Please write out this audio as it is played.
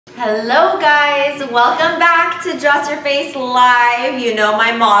Hello guys, welcome back to Dress Your Face Live. You know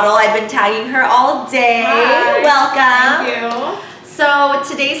my model, I've been tagging her all day. Hi. Welcome. Thank you. So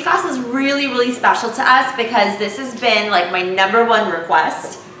today's class is really special to us because this has been like my #1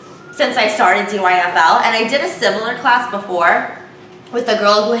 request since I started DYFL, and I did a similar class before with a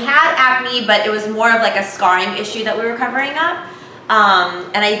girl who had acne, but it was more of like a scarring issue that we were covering up.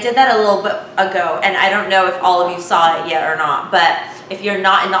 And I did that a little bit ago, and I don't know if all of you saw it yet or not, but if you're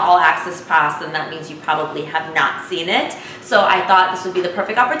not in the all access class, then that means you probably have not seen it. So I thought this would be the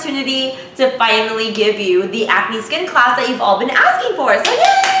perfect opportunity to finally give you the acne skin class that you've all been asking for. So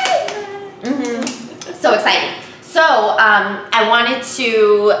yay! So exciting. So I wanted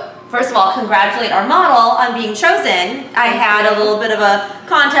to, first of all, congratulate our model on being chosen. I had a little bit of a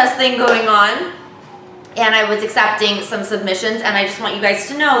contest thing going on, and I was accepting some submissions, and I just want you guys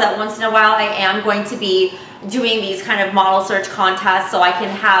to know that once in a while I am going to be doing these kind of model search contests so I can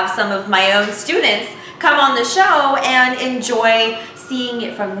have some of my own students come on the show and enjoy seeing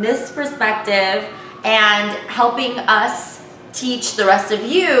it from this perspective and helping us teach the rest of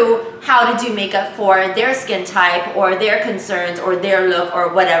you how to do makeup for their skin type or their concerns or their look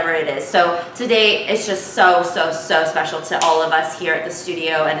or whatever it is. So today it's just so special to all of us here at the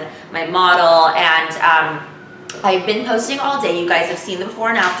studio and my model, and I've been posting all day. You guys have seen the before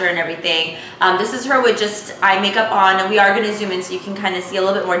and after and everything. This is her with just eye makeup on, and we are going to zoom in so you can kind of see a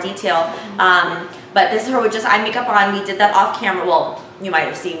little bit more detail. But this is her with just eye makeup on. We did that off camera. Well, you might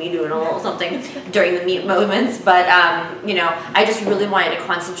have seen me doing a little something during the meet moments, but you know, I just really wanted to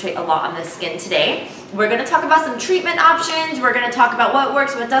concentrate a lot on the skin today. We're going to talk about some treatment options. We're going to talk about what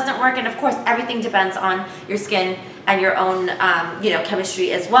works, what doesn't work, and of course everything depends on your skin and your own you know,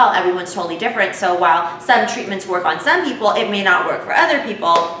 chemistry as well. Everyone's totally different, so while some treatments work on some people, it may not work for other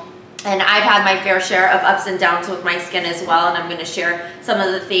people. And I've had my fair share of ups and downs with my skin as well, and I'm going to share some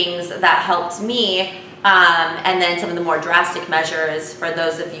of the things that helped me, and then some of the more drastic measures for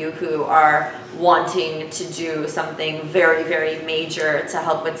those of you who are wanting to do something very major to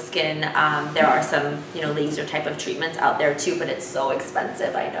help with skin. There are some, you know, laser type of treatments out there too, but it's so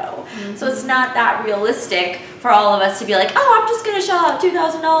expensive, I know. So it's not that realistic for all of us to be like, oh, I'm just gonna shell out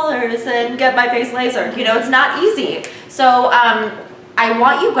 $2,000 and get my face lasered. You know, it's not easy. So I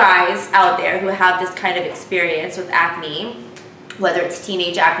want you guys out there who have this kind of experience with acne, whether it's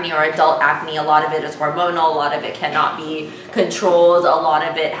teenage acne or adult acne, a lot of it is hormonal, a lot of it cannot be controlled, a lot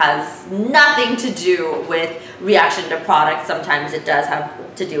of it has nothing to do with reaction to products. Sometimes it does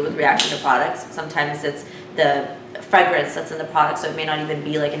have to do with reaction to products. Sometimes it's the fragrance that's in the product, so it may not even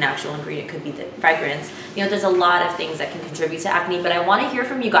be like an actual ingredient, it could be the fragrance. You know, there's a lot of things that can contribute to acne, but I want to hear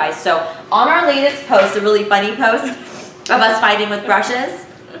from you guys. So on our latest post, a really funny post of us fighting with brushes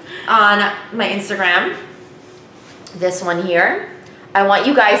on my Instagram, this one here, I want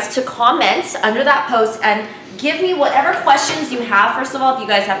you guys to comment under that post and give me whatever questions you have. First of all, if you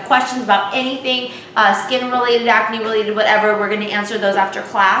guys have questions about anything, skin related, acne related, whatever, we're going to answer those after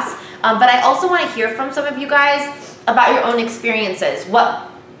class. But I also want to hear from some of you guys about your own experiences. What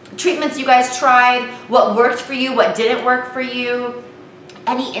treatments you guys tried, what worked for you, what didn't work for you.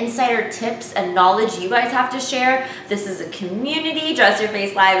 Any insider tips and knowledge you guys have to share. This is a community. Dress Your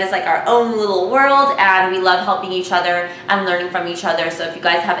Face Live is like our own little world, and we love helping each other and learning from each other. So if you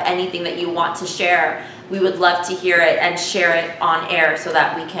guys have anything that you want to share, we would love to hear it and share it on air so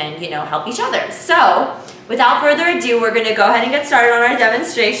that we can, you know, help each other. So without further ado, we're going to go ahead and get started on our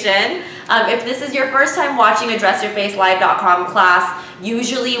demonstration. If this is your first time watching a DressYourFaceLive.com class,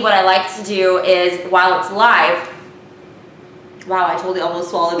 usually what I like to do is, while it's live, wow, I totally almost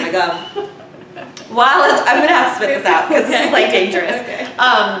swallowed my gum. While it's, I'm gonna have to spit this out because this is like dangerous.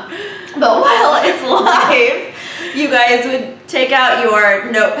 But while it's live, you guys would take out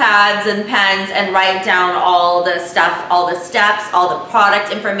your notepads and pens and write down all the stuff, all the steps, all the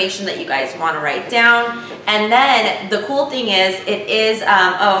product information that you guys want to write down. And then the cool thing is, it is,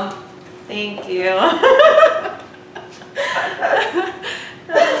 oh, thank you.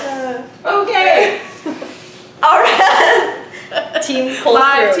 Okay. All right. Team pulls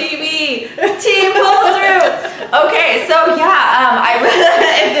Live through. TV. Team pulls through. Okay, so yeah,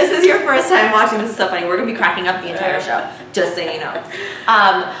 if this is your first time watching, this is so funny. We're gonna be cracking up the entire show, just so you know.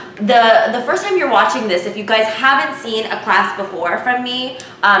 The first time you're watching this, if you guys haven't seen a class before from me,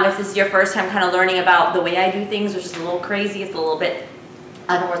 if this is your first time kind of learning about the way I do things, which is a little crazy, it's a little bit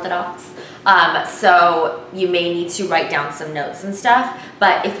unorthodox. So you may need to write down some notes and stuff,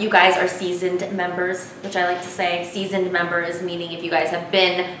 but if you guys are seasoned members, which I like to say, seasoned members, meaning if you guys have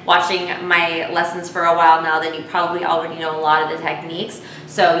been watching my lessons for a while now, then you probably already know a lot of the techniques,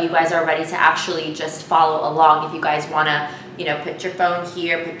 so you guys are ready to actually just follow along if you guys want to, you know, put your phone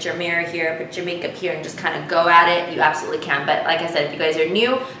here, put your mirror here, put your makeup here, and just kind of go at it, you absolutely can. But like I said, if you guys are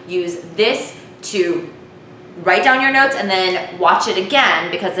new, use this to write down your notes and then watch it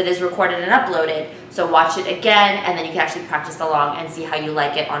again because it is recorded and uploaded. So watch it again, and then you can actually practice along and see how you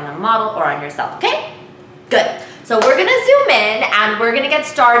like it on a model or on yourself, okay? Good. So we're gonna zoom in and we're gonna get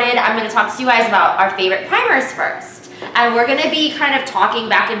started. I'm gonna talk to you guys about our favorite primers first. And we're gonna be kind of talking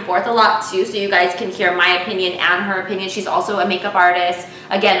back and forth a lot too, so you guys can hear my opinion and her opinion. She's also a makeup artist.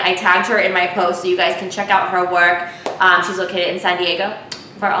 Again, I tagged her in my post so you guys can check out her work. She's located in San Diego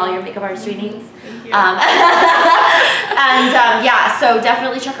for all your makeup artistry needs. Thank you. Yeah, so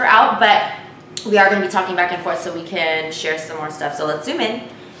definitely check her out, but we are gonna be talking back and forth so we can share some more stuff. So let's zoom in.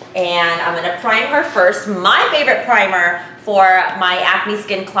 And I'm gonna prime her first. My favorite primer for my acne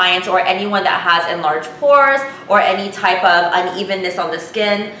skin clients or anyone that has enlarged pores or any type of unevenness on the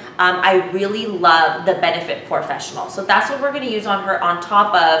skin, I really love the Benefit Professional. So that's what we're gonna use on her on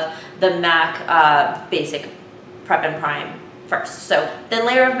top of the MAC Basic Prep and Prime first. So thin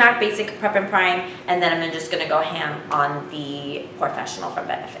layer of MAC Basic Prep and Prime, and then I'm just gonna go ham on the Professional from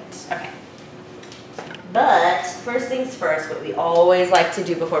Benefit. Okay. But first things first, what we always like to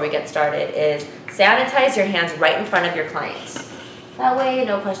do before we get started is sanitize your hands right in front of your client. That way,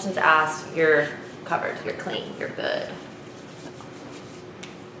 no questions asked, you're covered, you're clean, you're good.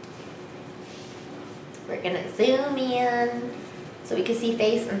 We're gonna zoom in so we can see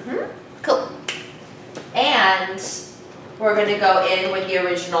face. Cool. And we're gonna go in with the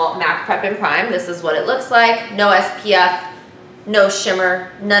original MAC Prep and Prime. This is what it looks like. No SPF, no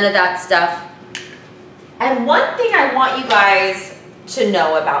shimmer, none of that stuff. And one thing I want you guys to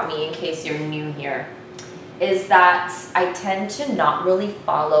know about me, in case you're new here, is that I tend to not really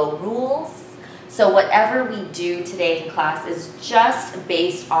follow rules. So whatever we do today in class is just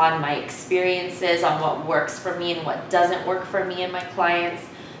based on my experiences, on what works for me and what doesn't work for me and my clients.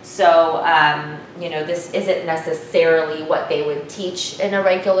 So, you know, this isn't necessarily what they would teach in a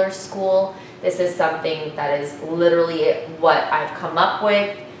regular school. This is something that is literally what I've come up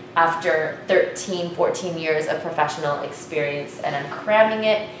with after 13, 14 years of professional experience, and I'm cramming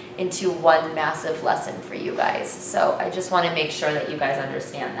it into one massive lesson for you guys. So I just want to make sure that you guys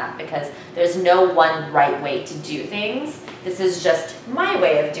understand that, because there's no one right way to do things. This is just my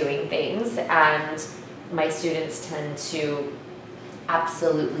way of doing things, and my students tend to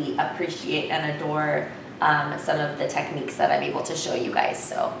absolutely appreciate and adore some of the techniques that I'm able to show you guys.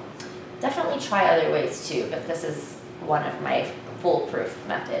 So definitely try other ways too, but this is one of my foolproof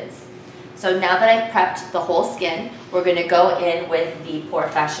methods. So now that I've prepped the whole skin, we're gonna go in with the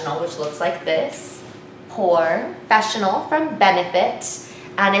Professional, which looks like this. Professional from Benefit,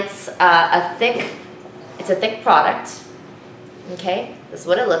 and it's a thick product. Okay, this is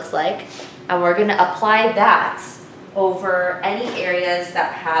what it looks like, and we're gonna apply that over any areas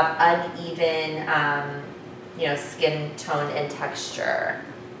that have uneven, you know, skin tone and texture.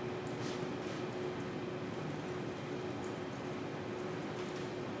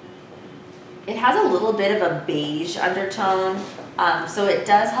 It has a little bit of a beige undertone, so it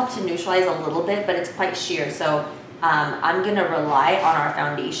does help to neutralize a little bit, but it's quite sheer. So I'm gonna rely on our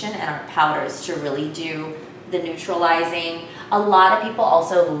foundation and our powders to really do the neutralizing. A lot of people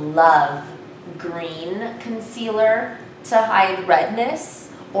also love green concealer to hide redness,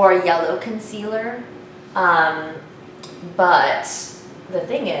 or yellow concealer. But the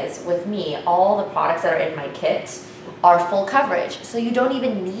thing is, with me, all the products that are in my kit are full coverage. So you don't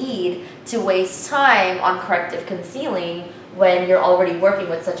even need to waste time on corrective concealing when you're already working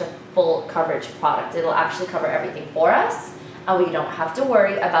with such a full coverage product. It'll actually cover everything for us, and we don't have to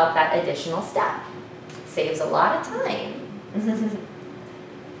worry about that additional step. Saves a lot of time.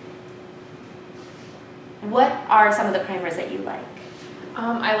 What are some of the primers that you like?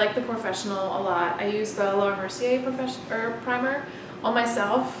 I like the Professional a lot. I use the Laura Mercier primer on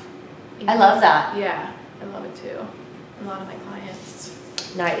myself. I love that. Yeah, I love it too. A lot of my clients.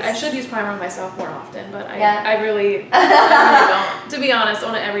 Nice. I should use primer on myself more often, but I really don't. To be honest,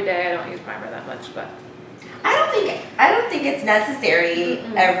 on it every day, I don't use primer that much. But I don't think it's necessary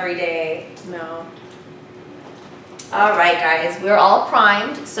every day. No. All right, guys, we're all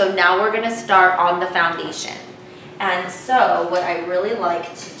primed, so now we're gonna start on the foundation. And so what I really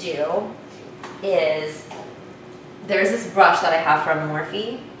like to do is, there's this brush that I have from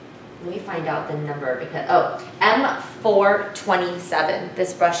Morphe. Let me find out the number, because, M427,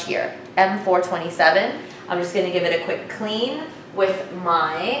 this brush here, M427. I'm just gonna give it a quick clean with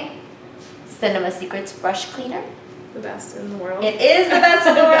my Cinema Secrets brush cleaner. The best in the world. It is the best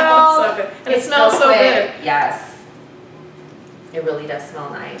in the world. It's so good. And it smells so good. Yes. It really does smell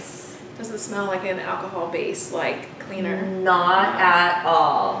nice. Does it smell like an alcohol-based like cleaner? Not at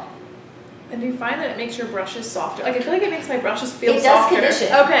all. And do you find that it makes your brushes softer? Like I feel like it makes my brushes feel softer. It does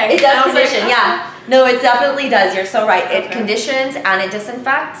condition. Okay. It does condition, like, yeah. No, it definitely does. You're so right. It Okay. conditions and it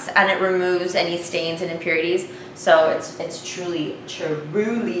disinfects and it removes any stains and impurities. So it's truly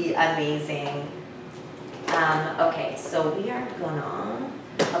amazing. Okay, so we are gonna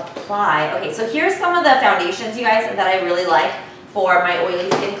apply. Okay, so here's some of the foundations, you guys, that I really like for my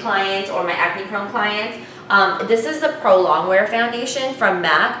oily skin clients or my acne prone clients. This is the Pro Longwear foundation from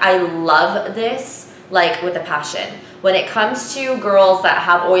MAC. I love this like with a passion. When it comes to girls that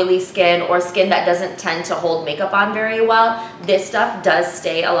have oily skin or skin that doesn't tend to hold makeup on very well, this stuff does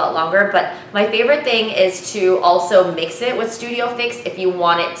stay a lot longer. But my favorite thing is to also mix it with Studio Fix if you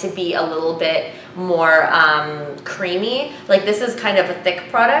want it to be a little bit more creamy. Like this is kind of a thick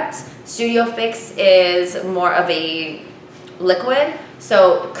product. Studio Fix is more of a liquid,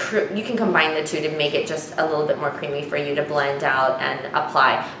 so you can combine the two to make it just a little bit more creamy for you to blend out and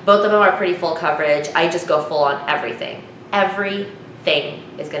apply. Both of them are pretty full coverage. I just go full on everything. Everything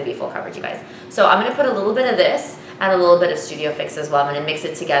is going to be full coverage, you guys. So I'm going to put a little bit of this and a little bit of Studio Fix as well. I'm going to mix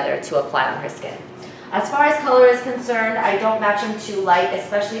it together to apply on her skin. As far as color is concerned, I don't match them too light,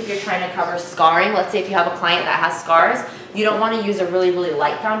 especially if you're trying to cover scarring. Let's say if you have a client that has scars, you don't want to use a really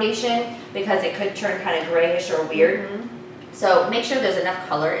light foundation because it could turn kind of grayish or weird. So make sure there's enough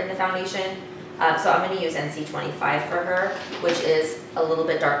color in the foundation. So I'm going to use NC25 for her, which is a little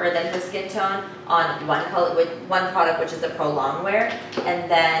bit darker than her skin tone on one color with one product, which is the Pro Longwear.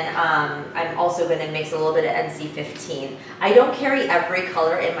 And then I'm also going to mix a little bit of NC15. I don't carry every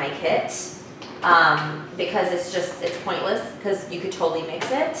color in my kit because it's pointless because you could totally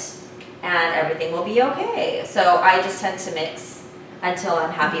mix it and everything will be okay. So I just tend to mix until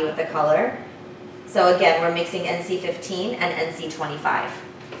I'm happy with the color. So again, we're mixing NC15 and NC25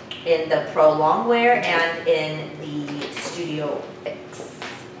 in the Pro Longwear and in the Studio Fix.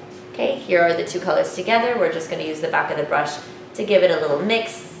 Okay, here are the two colors together. We're just going to use the back of the brush to give it a little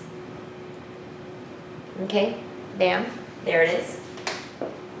mix. Okay, bam, there it is.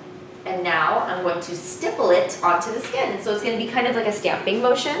 And now I'm going to stipple it onto the skin. So it's going to be kind of like a stamping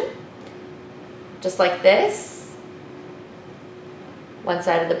motion, just like this. One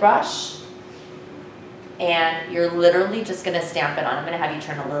side of the brush. And you're literally just going to stamp it on. I'm going to have you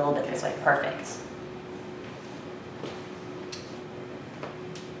turn a little bit this way. Perfect.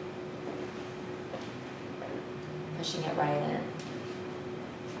 Pushing it right in.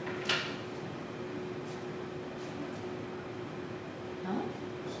 No?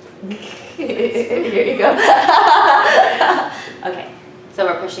 Here you go. Okay, so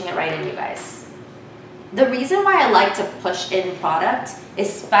we're pushing it right in, you guys. The reason why I like to push in product,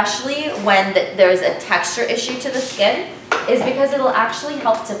 especially when there's a texture issue to the skin, is because it'll actually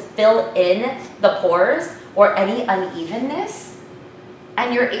help to fill in the pores or any unevenness,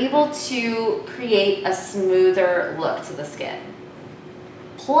 and you're able to create a smoother look to the skin.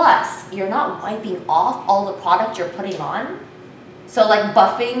 Plus, you're not wiping off all the product you're putting on. So like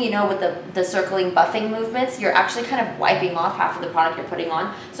buffing, you know, with the circling buffing movements, you're actually kind of wiping off half of the product you're putting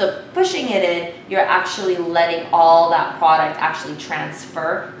on. So pushing it in, you're actually letting all that product actually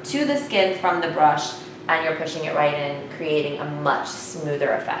transfer to the skin from the brush, and you're pushing it right in, creating a much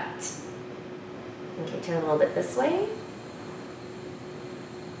smoother effect. Okay, turn a little bit this way.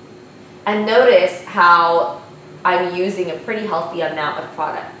 And notice how I'm using a pretty healthy amount of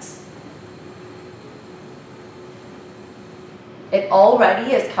product. It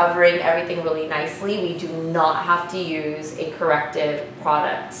already is covering everything really nicely. We do not have to use a corrective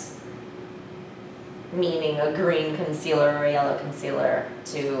product, meaning a green concealer or a yellow concealer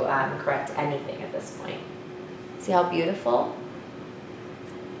to correct anything at this point. See how beautiful?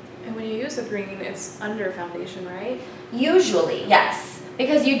 And when you use the green, it's under foundation, right? Usually, yes.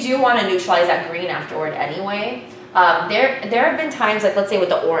 Because you do want to neutralize that green afterward anyway. There have been times, like let's say with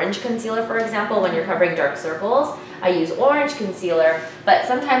the orange concealer, for example, when you're covering dark circles, I use orange concealer, but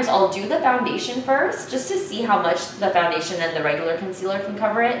sometimes I'll do the foundation first just to see how much the foundation and the regular concealer can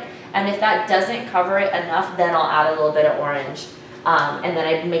cover it. And if that doesn't cover it enough, then I'll add a little bit of orange. And then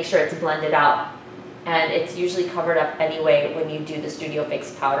I make sure it's blended out. And it's usually covered up anyway when you do the Studio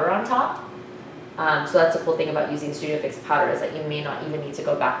Fix powder on top. So that's the cool thing about using Studio Fix powder, is that you may not even need to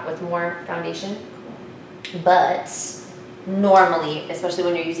go back with more foundation. But normally, especially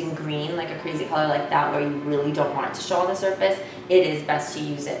when you're using green, like a crazy color like that, where you really don't want it to show on the surface, it is best to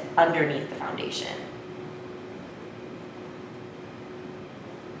use it underneath the foundation.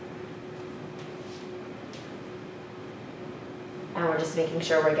 And we're just making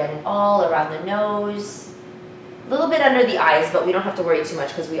sure we're getting all around the nose, little bit under the eyes, but we don't have to worry too much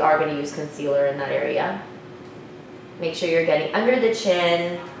because we are going to use concealer in that area. Make sure you're getting under the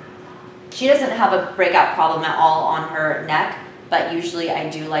chin. She doesn't have a breakout problem at all on her neck, but usually I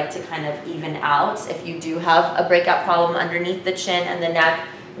do like to kind of even out. If you do have a breakout problem underneath the chin and the neck,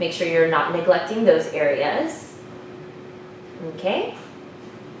 make sure you're not neglecting those areas. Okay.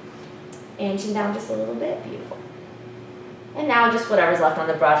 And chin down just a little bit. Beautiful. And now just whatever's left on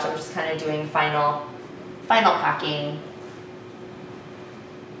the brush, I'm just kind of doing final packing.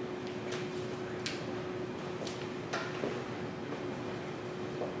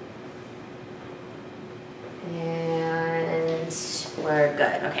 And we're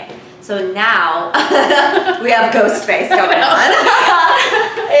good. Okay. So now we have ghost face going on.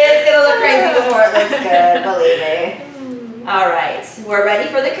 It's gonna look crazy before it looks good, believe me. All right, we're ready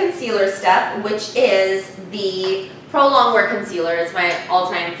for the concealer step, which is the Pro Longwear Concealer. It's my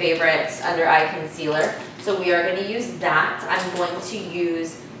all-time favorite under eye concealer. So we are going to use that. I'm going to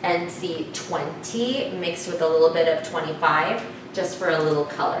use NC 20 mixed with a little bit of 25 just for a little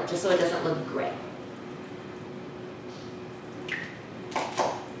color, just so it doesn't look gray.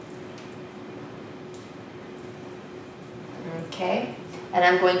 Okay, and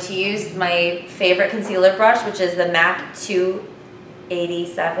I'm going to use my favorite concealer brush, which is the MAC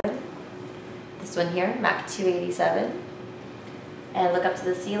 287. This one here, MAC 287. And look up to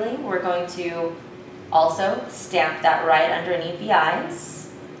the ceiling. We're going to also stamp that right underneath the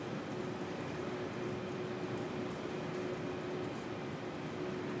eyes.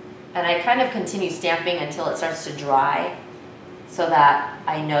 And I kind of continue stamping until it starts to dry, so that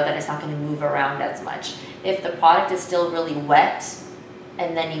I know that it's not going to move around as much. If the product is still really wet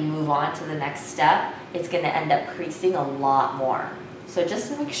and then you move on to the next step, it's going to end up creasing a lot more. So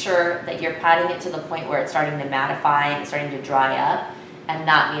just make sure that you're patting it to the point where it's starting to mattify and starting to dry up, and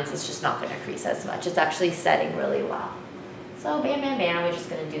that means it's just not going to crease as much. It's actually setting really well. So bam, bam, bam, we're just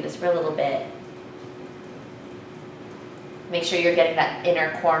going to do this for a little bit. Make sure you're getting that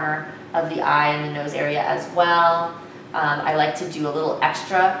inner corner of the eye and the nose area as well. I like to do a little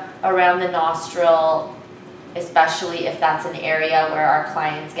extra around the nostril, especially if that's an area where our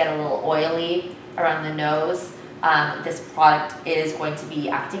clients get a little oily around the nose. This product is going to be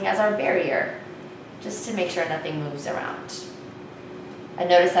acting as our barrier, just to make sure nothing moves around. And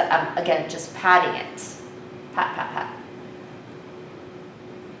notice that I'm, again, just patting it. Pat, pat, pat.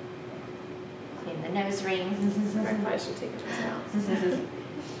 Clean the nose ring. I should take it out.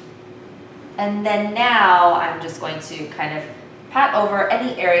 And then now I'm just going to kind of pat over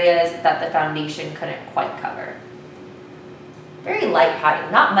any areas that the foundation couldn't quite cover. Very light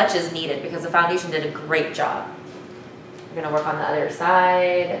patting. Not much is needed because the foundation did a great job. We're going to work on the other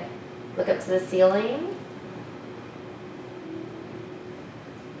side. Look up to the ceiling.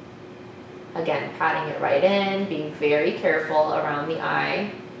 Again, patting it right in, being very careful around the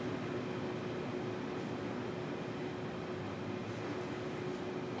eye.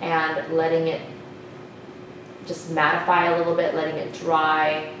 And letting it just mattify a little bit, letting it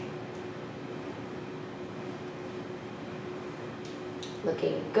dry.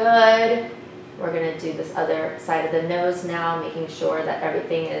 Looking good. We're going to do this other side of the nose now, making sure that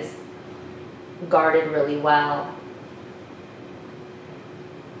everything is guarded really well.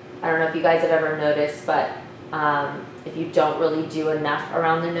 I don't know if you guys have ever noticed, but if you don't really do enough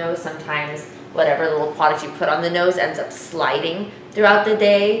around the nose, sometimes whatever little product you put on the nose ends up sliding throughout the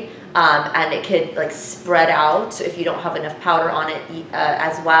day, and it could like spread out. So if you don't have enough powder on it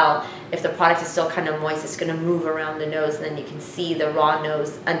as well, if the product is still kind of moist, it's going to move around the nose, and then you can see the raw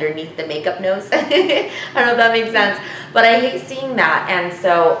nose underneath the makeup nose. I don't know if that makes sense, but I hate seeing that. And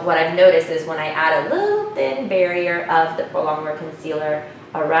so what I've noticed is when I add a little thin barrier of the Pro Longwear Concealer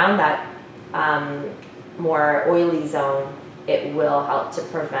around that more oily zone, it will help to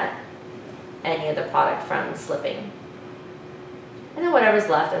prevent any of the product from slipping. And then whatever's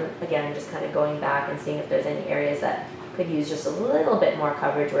left, I'm just kind of going back and seeing if there's any areas that could use just a little bit more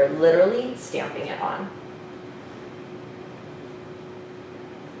coverage. We're literally stamping it on.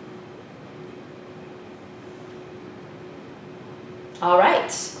 All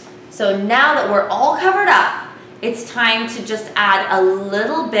right, so now that we're all covered up, it's time to just add a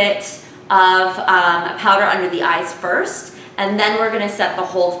little bit of powder under the eyes first, and then we're gonna set the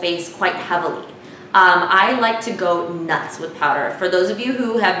whole face quite heavily. I like to go nuts with powder. For those of you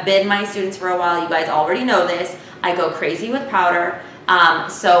who have been my students for a while, you guys already know this. I go crazy with powder.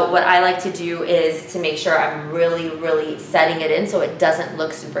 So what I like to do is to make sure I'm really, really setting it in so it doesn't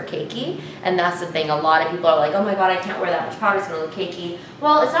look super cakey. And that's the thing. A lot of people are like, oh my God, I can't wear that much powder. It's going to look cakey.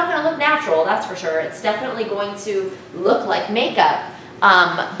 Well, it's not going to look natural, that's for sure. It's definitely going to look like makeup.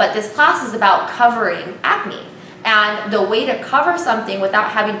 But this class is about covering acne. And the way to cover something without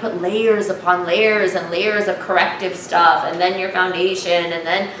having to put layers upon layers and layers of corrective stuff, and then your foundation, and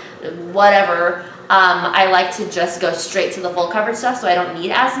then whatever, I like to just go straight to the full coverage stuff, so I don't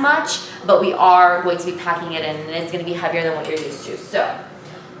need as much, but we are going to be packing it in, and it's going to be heavier than what you're used to. So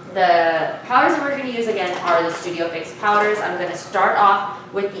the powders that we're going to use again are the Studio Fix powders. I'm going to start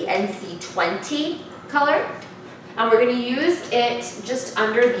off with the NC20 color, and we're going to use it just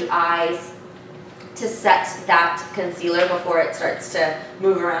under the eyes to set that concealer before it starts to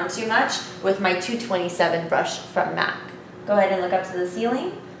move around too much with my 227 brush from MAC. Go ahead and look up to the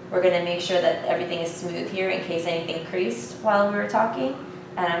ceiling. We're going to make sure that everything is smooth here in case anything creased while we were talking.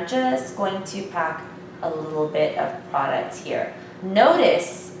 And I'm just going to pack a little bit of product here.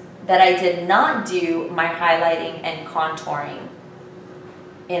 Notice that I did not do my highlighting and contouring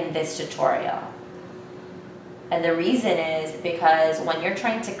in this tutorial. And the reason is because when you're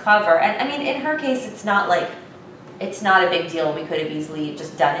trying to cover, and I mean, in her case, it's not a big deal. We could have easily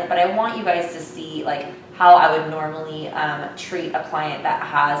just done it, but I want you guys to see like how I would normally treat a client that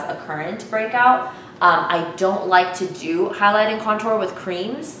has a current breakout. I don't like to do highlight and contour with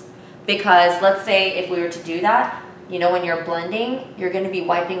creams because let's say if we were to do that, you know, when you're blending, you're going to be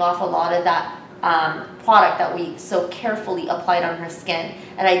wiping off a lot of that product that we so carefully applied on her skin,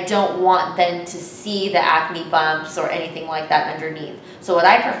 and I don't want them to see the acne bumps or anything like that underneath. So what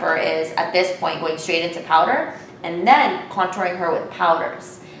I prefer is at this point going straight into powder and then contouring her with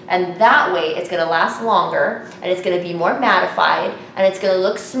powders, and that way it's going to last longer and it's going to be more mattified and it's going to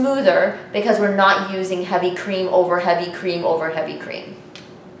look smoother because we're not using heavy cream over heavy cream over heavy cream.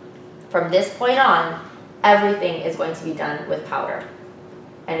 From this point on, everything is going to be done with powder.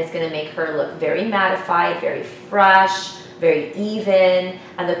 And it's going to make her look very mattified, very fresh, very even.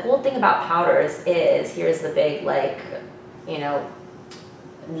 And the cool thing about powders is, here's the big, like, you know,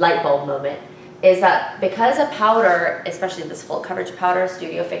 light bulb moment, is that because a powder, especially this full coverage powder,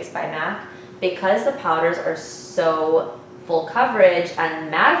 Studio Fix by MAC, because the powders are so full coverage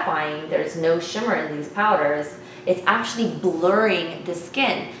and mattifying, there's no shimmer in these powders, it's actually blurring the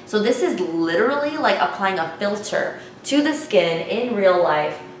skin. So this is literally like applying a filter to the skin in real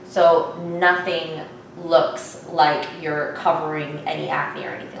life, so nothing looks like you're covering any acne or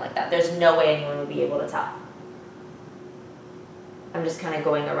anything like that. There's no way anyone would be able to tell. I'm just kind of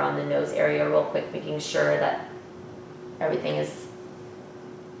going around the nose area real quick, making sure that everything is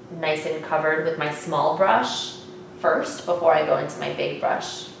nice and covered with my small brush first before I go into my big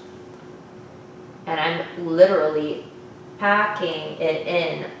brush. And I'm literally packing it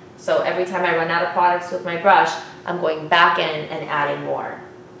in. So every time I run out of products with my brush, I'm going back in and adding more.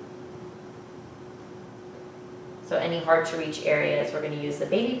 So any hard to reach areas, we're going to use the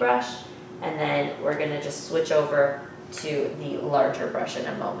baby brush, and then we're going to just switch over to the larger brush in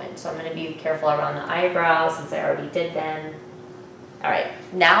a moment. So I'm going to be careful around the eyebrows since I already did them. All right,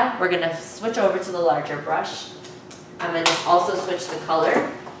 now we're going to switch over to the larger brush. I'm going to also switch the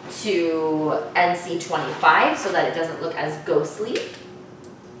color to NC25 so that it doesn't look as ghostly.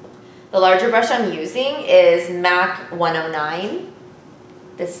 The larger brush I'm using is MAC 109.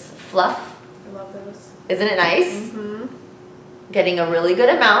 This fluff. I love those. Isn't it nice? Mm-hmm. Getting a really good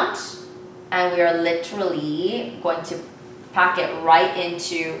amount, and we are literally going to pack it right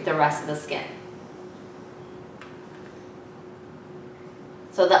into the rest of the skin.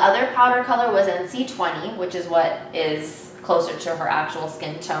 So the other powder color was NC20, which is what is closer to her actual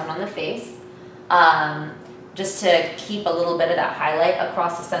skin tone on the face. Just to keep a little bit of that highlight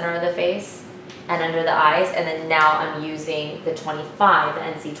across the center of the face and under the eyes. And then now I'm using the 25,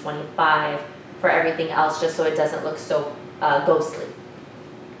 the NC25 for everything else, just so it doesn't look so ghostly.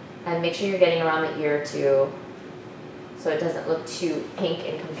 And make sure you're getting around the ear too, so it doesn't look too pink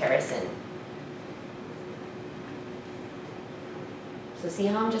in comparison. So see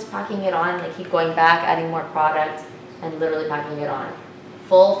how I'm just packing it on? I keep going back, adding more product, and literally packing it on.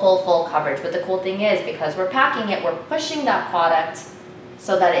 Full coverage. But the cool thing is, because we're packing it, we're pushing that product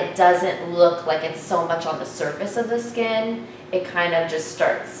so that it doesn't look like it's so much on the surface of the skin. It kind of just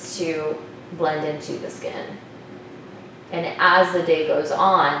starts to blend into the skin. And as the day goes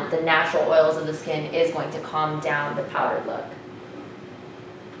on, the natural oils of the skin is going to calm down the powdered look.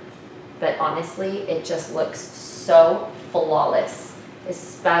 But honestly, it just looks so flawless,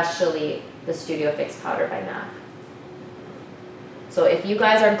 especially the Studio Fix powder by MAC. So if you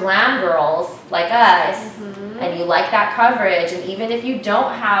guys are glam girls like us, and you like that coverage, and even if you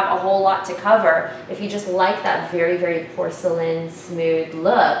don't have a whole lot to cover, if you just like that very, very porcelain, smooth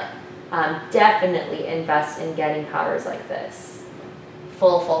look, definitely invest in getting powders like this.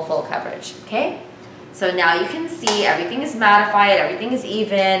 Full coverage, okay? So now you can see everything is mattified, everything is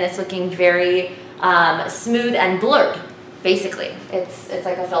even, it's looking very smooth and blurred, basically. It's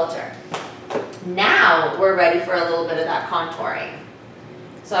like a filter. Now we're ready for a little bit of that contouring.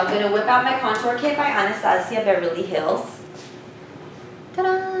 So I'm going to whip out my contour kit by Anastasia Beverly Hills.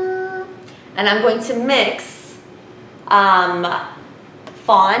 Ta-da! And I'm going to mix Fawn,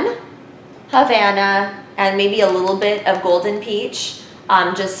 Havana, and maybe a little bit of Golden Peach,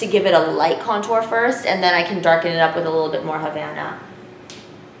 just to give it a light contour first, and then I can darken it up with a little bit more Havana.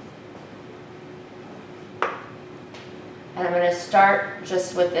 And I'm going to start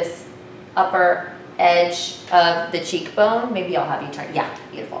just with this upper edge of the cheekbone. Maybe I'll have you turn. Yeah,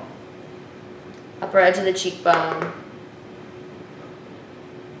 beautiful. Upper edge of the cheekbone.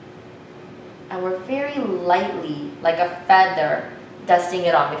 And we're very lightly, like a feather, dusting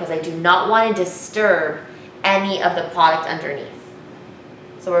it on because I do not want to disturb any of the product underneath.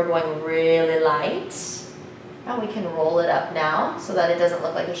 So we're going really light. And we can roll it up now so that it doesn't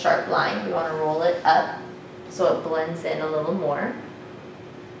look like a sharp line. We want to roll it up so it blends in a little more.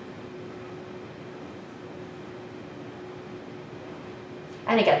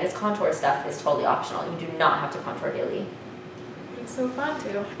 And again, this contour stuff is totally optional. You do not have to contour daily. It's so fun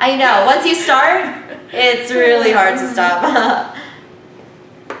too. I know. Once you start, it's really hard to stop.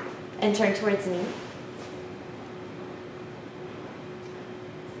 And turn towards me.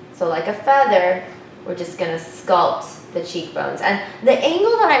 So like a feather, we're just going to sculpt the cheekbones. And the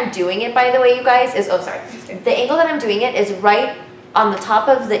angle that I'm doing it, by the way, you guys, is, oh, sorry. The angle that I'm doing it is right on the top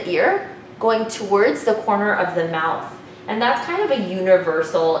of the ear, going towards the corner of the mouth. And that's kind of a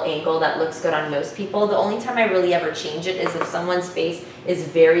universal angle that looks good on most people. The only time I really ever change it is if someone's face is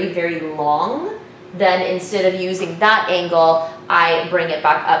very, very long. Then instead of using that angle, I bring it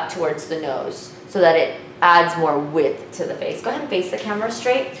back up towards the nose so that it adds more width to the face. Go ahead and face the camera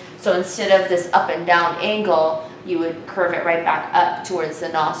straight. So instead of this up and down angle, you would curve it right back up towards the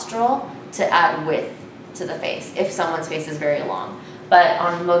nostril to add width to the face if someone's face is very long. But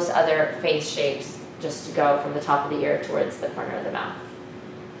on most other face shapes, just go from the top of the ear towards the corner of the mouth.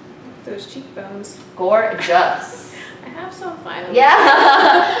 Those cheekbones. Gorgeous. I have some finally.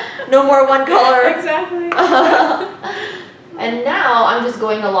 Yeah. No more one color. Exactly. And now I'm just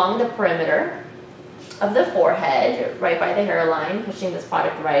going along the perimeter of the forehead, right by the hairline, pushing this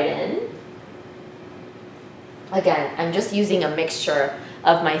product right in. Again, I'm just using a mixture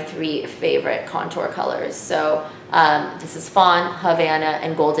of my 3 favorite contour colors. So this is Fawn, Havana,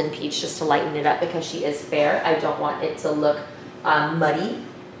 and Golden Peach, just to lighten it up because she is fair. I don't want it to look muddy.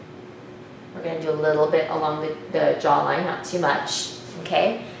 We're going to do a little bit along the jawline, not too much,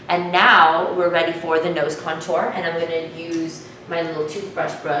 okay? And now we're ready for the nose contour, and I'm going to use my little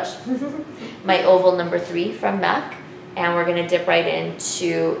toothbrush brush, my oval number 3 from MAC, and we're going to dip right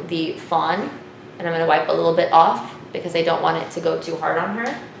into the Fawn, and I'm going to wipe a little bit off because I don't want it to go too hard on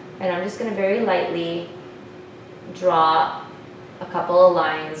her. And I'm just going to very lightly draw a couple of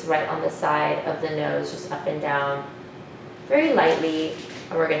lines right on the side of the nose, just up and down, very lightly.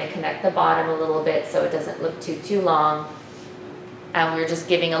 And we're going to connect the bottom a little bit so it doesn't look too long. And we're just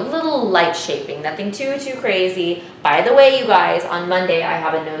giving a little light shaping, nothing too crazy. By the way, you guys, on Monday I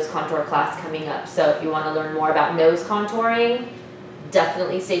have a nose contour class coming up. So if you want to learn more about nose contouring,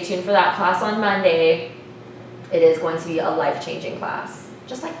 definitely stay tuned for that class on Monday. It is going to be a life-changing class,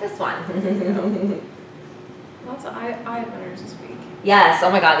 just like this one. Lots of eye openers this week. Yes,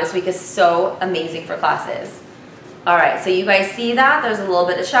 oh my god, this week is so amazing for classes. All right, so you guys see that? There's a little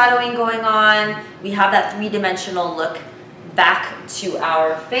bit of shadowing going on. We have that 3-dimensional look back to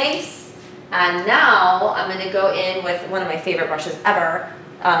our face. And now I'm gonna go in with one of my favorite brushes ever.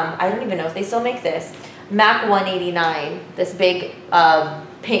 I don't even know if they still make this. MAC 189, this big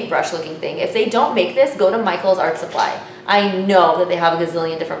paintbrush looking thing. If they don't make this, go to Michael's Art Supply. I know that they have a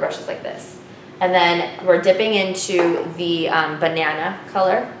gazillion different brushes like this. And then we're dipping into the banana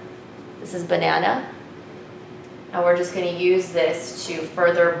color. This is banana. And we're just going to use this to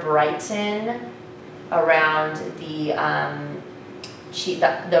further brighten around the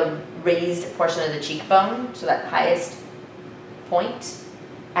raised portion of the cheekbone, so that highest point,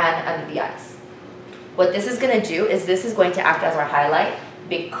 and under the eyes. What this is going to do is this is going to act as our highlight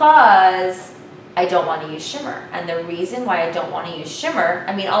because I don't want to use shimmer. And the reason why I don't want to use shimmer,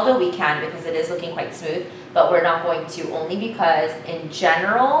 I mean, although we can because it is looking quite smooth, but we're not going to, only because in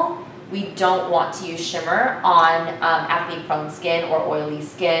general, we don't want to use shimmer on acne-prone skin or oily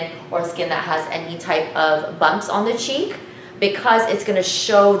skin or skin that has any type of bumps on the cheek, because it's going to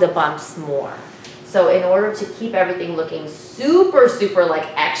show the bumps more. So in order to keep everything looking super like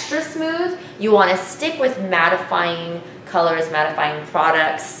extra smooth, you want to stick with mattifying colors, mattifying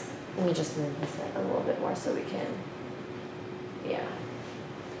products. Let me just move this a little bit more so we can, yeah.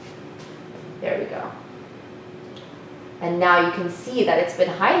 There we go. And now you can see that it's been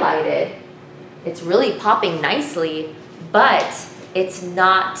highlighted. It's really popping nicely, but it's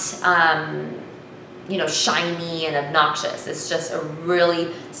not, you know, shiny and obnoxious. It's just a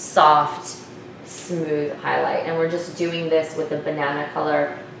really soft, smooth highlight. And we're just doing this with the banana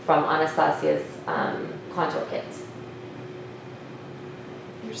color from Anastasia's contour kit.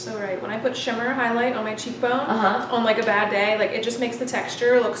 You're so right. When I put shimmer highlight on my cheekbone, on like a bad day, like it just makes the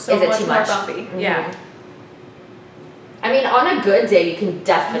texture look so much more bumpy. Yeah. I mean, on a good day, you can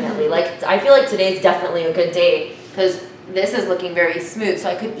definitely, like, I feel like today's definitely a good day because this is looking very smooth. So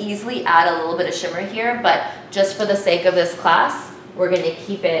I could easily add a little bit of shimmer here, but just for the sake of this class, we're going to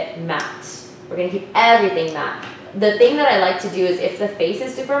keep it matte. We're going to keep everything matte. The thing that I like to do is if the face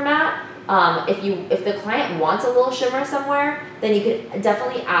is super matte, if the client wants a little shimmer somewhere, then you could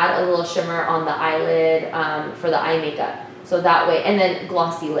definitely add a little shimmer on the eyelid for the eye makeup. So that way, and then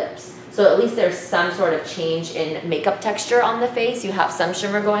glossy lips. So at least there's some sort of change in makeup texture on the face. You have some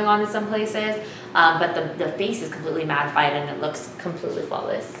shimmer going on in some places, but the face is completely mattified and it looks completely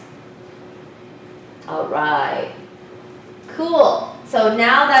flawless. All right, cool. So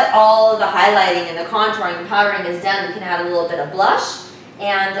now that all the highlighting and the contouring and powdering is done, we can add a little bit of blush.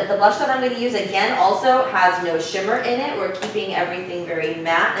 And the blush that I'm going to use, again, also has no shimmer in it. We're keeping everything very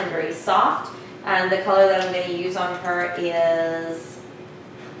matte and very soft. And the color that I'm going to use on her is,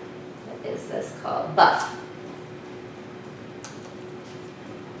 what is this called? Buff.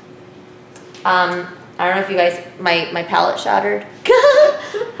 I don't know if you guys, my palette shattered.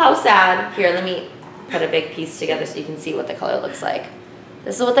 How sad. Here, let me put a big piece together so you can see what the color looks like.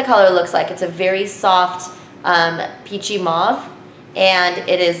 This is what the color looks like. It's a very soft peachy mauve. And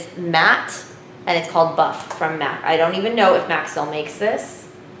it is matte, and it's called Buff from MAC. I don't even know if MAC still makes this,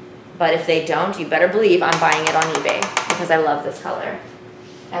 but if they don't, you better believe I'm buying it on eBay because I love this color.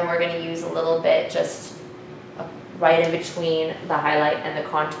 And we're going to use a little bit just right in between the highlight and the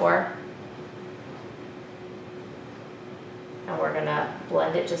contour. And we're going to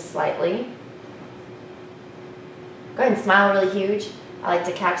blend it just slightly. Go ahead and smile really huge. I like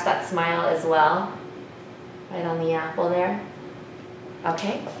to catch that smile as well, right on the apple there.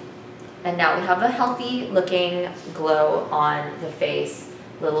 Okay, and now we have a healthy looking glow on the face,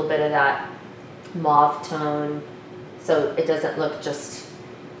 a little bit of that mauve tone, so it doesn't look just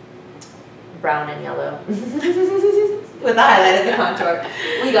brown and yellow with the highlight and the contour.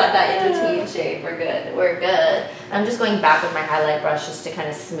 We got that in between shade, we're good, we're good. I'm just going back with my highlight brush just to kind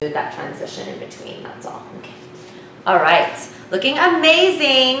of smooth that transition in between, that's all. Okay. All right, looking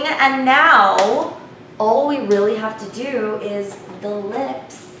amazing, and now all we really have to do is the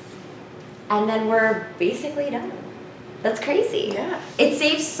lips, and then we're basically done. That's crazy. Yeah. It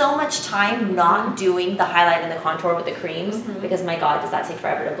saves so much time not doing the highlight and the contour with the creams because my God, does that take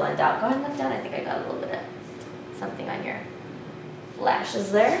forever to blend out. Go ahead and look down. I think I got a little bit of something on your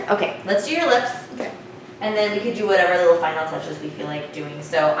lashes there. Okay, let's do your lips. Okay. And then we could do whatever little final touches we feel like doing.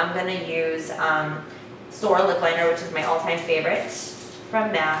 So I'm gonna use Soar lip liner, which is my all-time favorite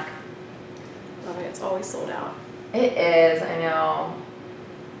from MAC. Love it. It's always sold out. It is, I know.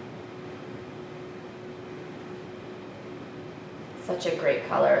 Such a great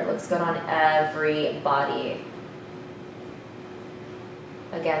color. It looks good on every body.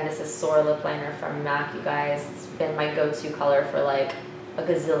 Again, this is Soar lip liner from MAC, you guys. It's been my go-to color for like a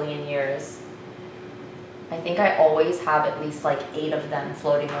gazillion years. I think I always have at least like 8 of them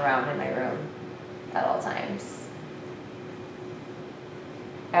floating around in my room at all times.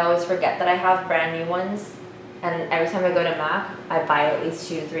 I always forget that I have brand new ones, and every time I go to MAC, I buy at least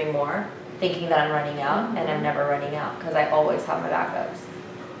 2 to 3 more, thinking that I'm running out, and I'm never running out because I always have my backups.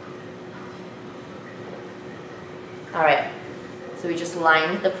 All right, so we just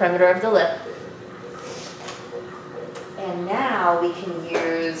lined the perimeter of the lip, and now we can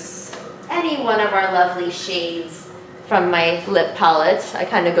use any one of our lovely shades from my lip palette. I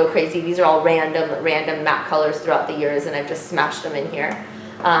kind of go crazy. These are all random matte colors throughout the years, and I've just smashed them in here.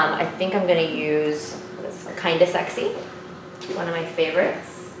 I think I'm going to use this Kinda Sexy, one of my favorites.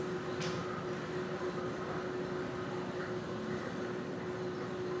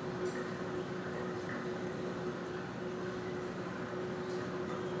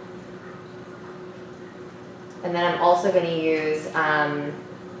 And then I'm also going to use a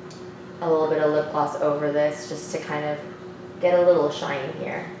little bit of lip gloss over this just to kind of get a little shine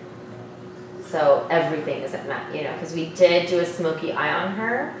here. So everything isn't matte, you know, because we did do a smoky eye on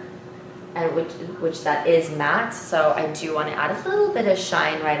her, and which that is matte. So I do want to add a little bit of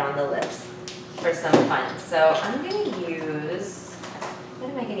shine right on the lips for some fun. So I'm going to use,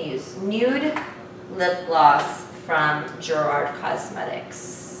 what am I going to use? Nude lip gloss from Gerard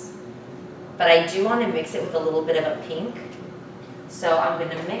Cosmetics. but I do want to mix it with a little bit of a pink. So I'm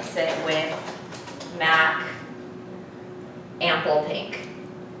going to mix it with MAC Ample Pink.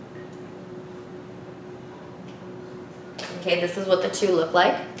 Okay, this is what the two look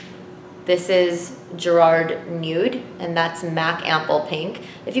like. This is Gerard Nude, and that's MAC Ample Pink.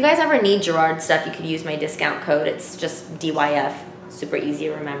 If you guys ever need Gerard stuff, you could use my discount code. It's just DYF. Super easy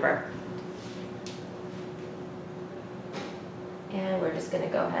to remember. And we're just going to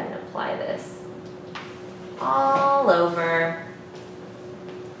go ahead and apply this all over.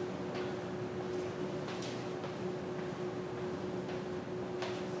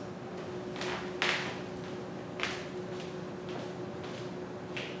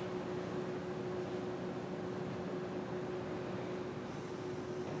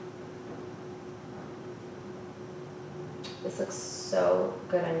 This looks so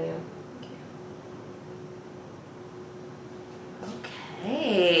good on you.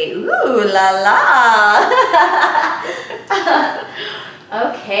 Okay. Ooh la la.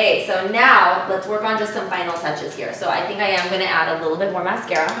 Okay, so now let's work on just some final touches here. So I think I am going to add a little bit more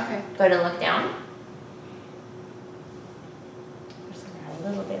mascara. Okay. Go ahead and look down. I'm just going to add a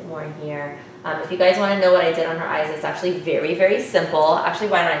little bit more here. If you guys want to know what I did on her eyes, it's actually very, very simple. Actually,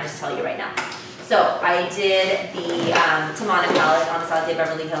 why don't I just tell you right now? So I did the Tamana palette on Anastasia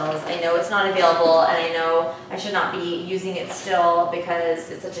Beverly Hills. I know it's not available, and I know I should not be using it still because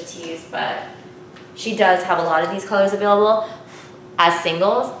it's such a tease, but she does have a lot of these colors available as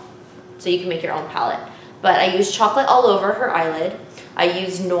singles, so you can make your own palette. But I used chocolate all over her eyelid. I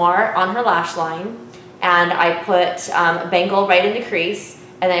used noir on her lash line, and I put Bengal right in the crease,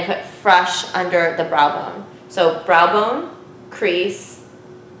 and then I put fresh under the brow bone. So brow bone, crease,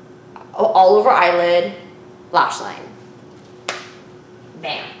 all over eyelid, lash line.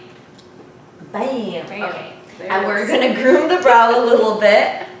 Bam. Bam. Bam. Okay. And we're going to groom the brow a little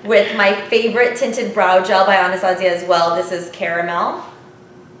bit with my favorite tinted brow gel by Anastasia as well. This is Caramel.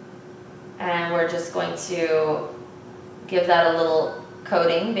 And we're just going to give that a little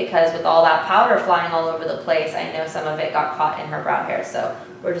coating because with all that powder flying all over the place, I know some of it got caught in her brow hair. So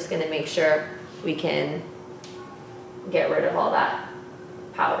we're just going to make sure we can get rid of all that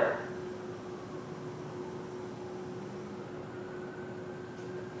powder.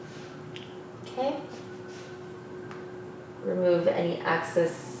 Okay. Remove any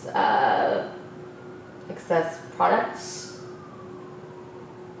excess products.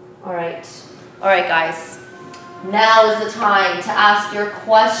 All right, guys. Now is the time to ask your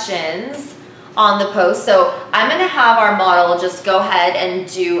questions on the post. So I'm going to have our model just go ahead and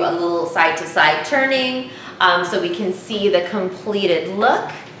do a little side-to-side turning so we can see the completed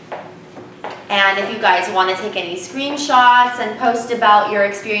look. And if you guys want to take any screenshots and post about your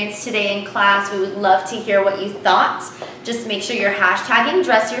experience today in class, we would love to hear what you thought. Just make sure you're hashtagging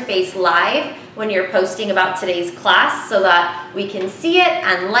Dress Your Face Live when you're posting about today's class so that we can see it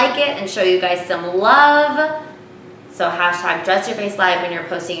and like it and show you guys some love. So hashtag Dress Your Face Live when you're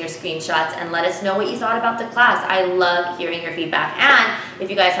posting your screenshots and let us know what you thought about the class. I love hearing your feedback. And if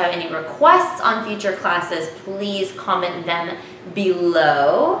you guys have any requests on future classes, please comment them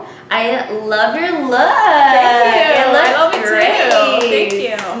below. I love your look. Thank you. It looks I love it great. too. Thank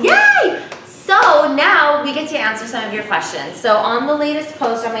you. Yay! So now we get to answer some of your questions. So on the latest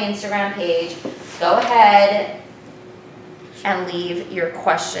post on my Instagram page, go ahead and leave your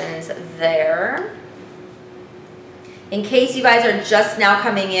questions there. In case you guys are just now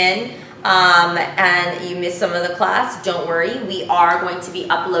coming in and you missed some of the class, don't worry. We are going to be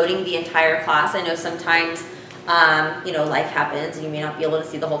uploading the entire class. I know sometimes, you know, life happens and you may not be able to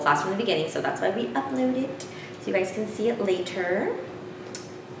see the whole class from the beginning, so that's why we upload it, so you guys can see it later.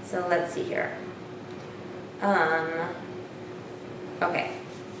 So let's see here. Okay.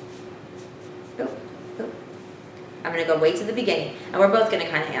 Oop, oop. I'm going to go way to the beginning, and we're both going to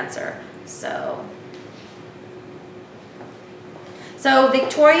kind of answer. So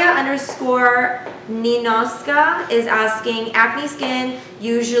Victoria_Ninoska is asking, acne skin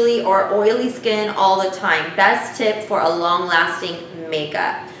usually or oily skin all the time. Best tip for a long-lasting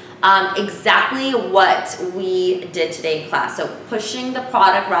makeup. Exactly what we did today in class. So pushing the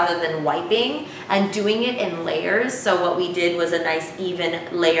product rather than wiping and doing it in layers. So what we did was a nice even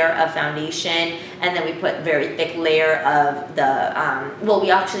layer of foundation, and then we put very thick layer of the, well, we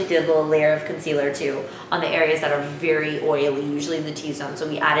actually did a little layer of concealer too on the areas that are very oily, usually the T-zone. So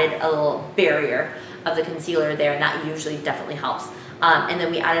we added a little barrier of the concealer there, and that usually definitely helps. And then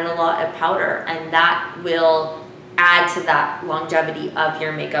we added a lot of powder, and that will add to that longevity of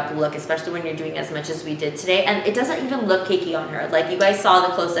your makeup look, especially when you're doing as much as we did today. And it doesn't even look cakey on her. Like you guys saw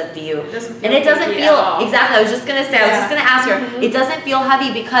the close-up view. It doesn't feel and it doesn't feel, exactly, I was just gonna say, I was just gonna ask her, it doesn't feel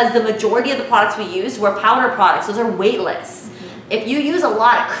heavy because the majority of the products we used were powder products. Those are weightless. If you use a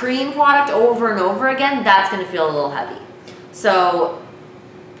lot of cream product over and over again, that's gonna feel a little heavy. So,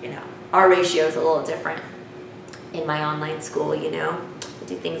 you know, our ratio is a little different in my online school, you know. We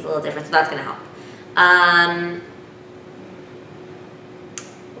do things a little different, so that's gonna help.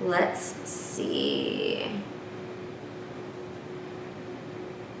 Let's see.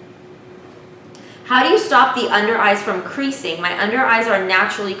 How do you stop the under eyes from creasing? My under eyes are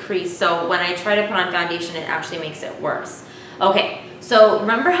naturally creased, so when I try to put on foundation, it actually makes it worse. Okay, so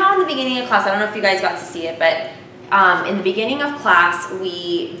remember how in the beginning of class, I don't know if you guys got to see it, but in the beginning of class,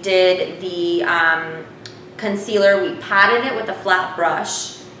 we did the concealer, we patted it with a flat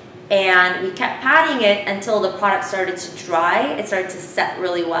brush, and we kept patting it until the product started to dry. It started to set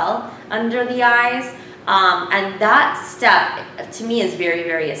really well under the eyes. And that step, to me, is very,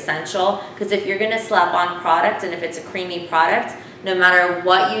 very essential, because if you're going to slap on product, and if it's a creamy product, no matter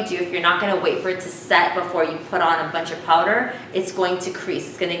what you do, if you're not going to wait for it to set before you put on a bunch of powder, it's going to crease.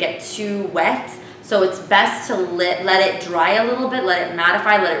 It's going to get too wet. So it's best to let it dry a little bit, let it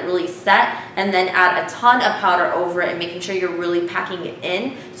mattify, let it really set, and then add a ton of powder over it and making sure you're really packing it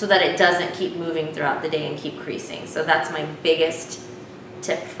in so that it doesn't keep moving throughout the day and keep creasing. So that's my biggest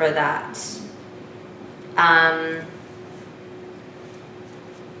tip for that.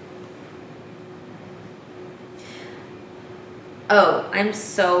 Oh, I'm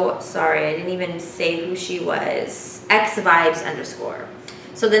so sorry. I didn't even say who she was. xvibes_.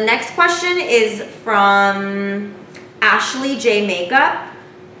 So the next question is from Ashley J Makeup.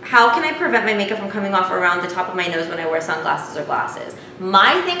 How can I prevent my makeup from coming off around the top of my nose when I wear sunglasses or glasses?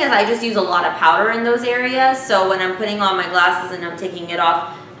 My thing is I just use a lot of powder in those areas. So when I'm putting on my glasses and I'm taking it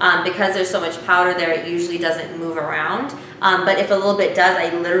off, because there's so much powder there, it usually doesn't move around. But if a little bit does,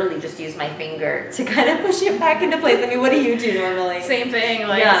 I literally just use my finger to kind of push it back into place. I mean, what do you do normally? Same thing.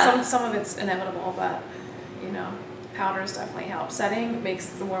 Like some of it's inevitable, but you know, powders definitely help. Setting makes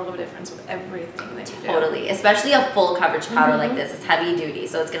the world of a difference with everything that you do. Totally, especially a full coverage powder like this. It's heavy duty,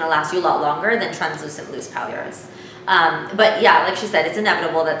 so it's gonna last you a lot longer than translucent loose powders. But yeah, like she said, it's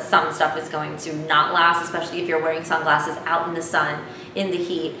inevitable that some stuff is going to not last, especially if you're wearing sunglasses out in the sun, in the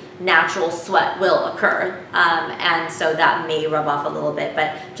heat. Natural sweat will occur, and so that may rub off a little bit,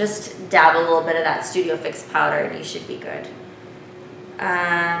 but just dab a little bit of that Studio Fix powder and you should be good.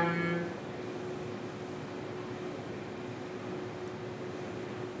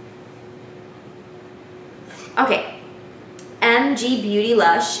 Okay, MG Beauty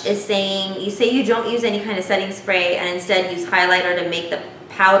Lush is saying, you say you don't use any kind of setting spray and instead use highlighter to make the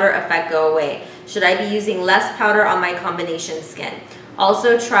powder effect go away. Should I be using less powder on my combination skin?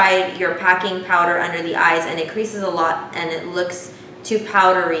 Also tried your packing powder under the eyes and it creases a lot and it looks too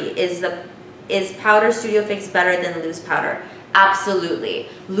powdery. Is powder Studio Fix better than loose powder? Absolutely.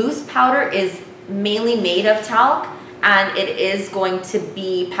 Loose powder is mainly made of talc and it is going to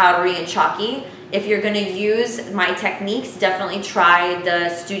be powdery and chalky. If you're going to use my techniques, definitely try the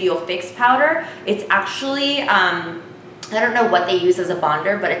Studio Fix powder. It's actually, I don't know what they use as a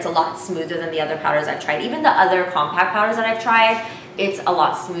bonder, but it's a lot smoother than the other powders I've tried. Even the other compact powders that I've tried, it's a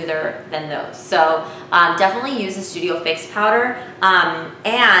lot smoother than those. So definitely use the Studio Fix powder.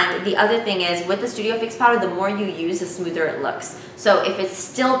 And the other thing is, with the Studio Fix powder, the more you use, the smoother it looks. So if it's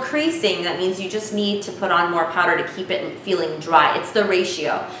still creasing, that means you just need to put on more powder to keep it feeling dry. It's the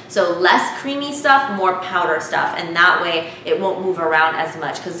ratio. So less creamy stuff, more powder stuff. And that way it won't move around as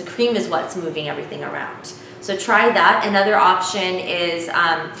much because the cream is what's moving everything around. So try that. Another option is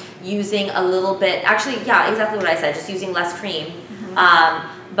using a little bit, actually, yeah, exactly what I said, just using less cream.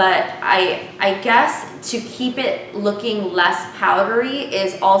 But I guess to keep it looking less powdery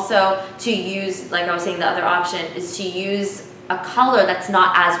is also to use, like I was saying, the other option is to use a color that's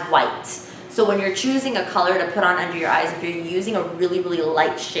not as white. So when you're choosing a color to put on under your eyes, if you're using a really, really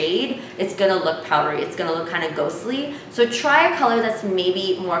light shade, it's gonna look powdery, it's gonna look kind of ghostly. So try a color that's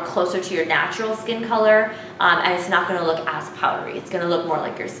maybe more closer to your natural skin color, and it's not gonna look as powdery. It's gonna look more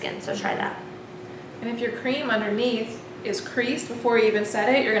like your skin, so try that. And if your cream underneath is creased before you even set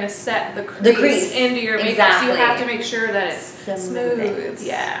it, you're going to set the crease into your makeup. Exactly. So you have to make sure that it's smooth.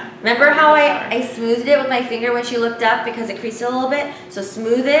 Yeah. Remember how I smoothed it with my finger when she looked up because it creased a little bit? So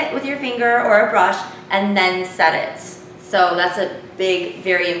smooth it with your finger or a brush and then set it. So that's a big,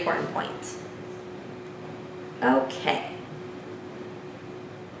 very important point. Okay.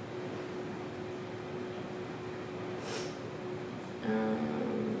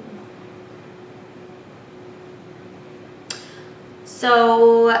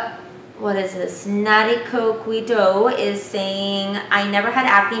 So, what is this? Nariko Guido is saying, I never had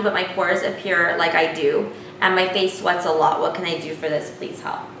acne, but my pores appear like I do, and my face sweats a lot. What can I do for this? Please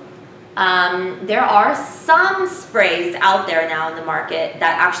help. There are some sprays out there now in the market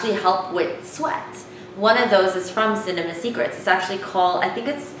that actually help with sweat. One of those is from Cinema Secrets. It's actually called, I think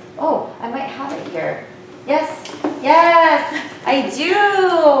it's, oh, I might have it here. Yes, yes, I do.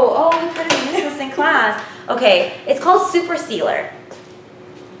 Oh, we could have used this in class. Okay, it's called Super Sealer.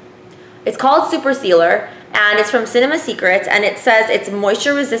 It's called Super Sealer, and it's from Cinema Secrets, and it says it's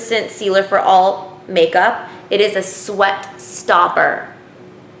moisture resistant sealer for all makeup. It is a sweat stopper.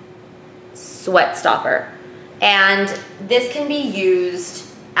 Sweat stopper. And this can be used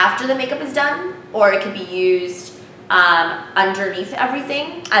after the makeup is done, or it can be used underneath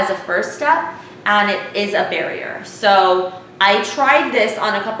everything as a first step, and it is a barrier. So I tried this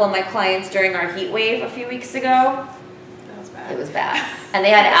on a couple of my clients during our heat wave a few weeks ago. That was bad. It was bad. And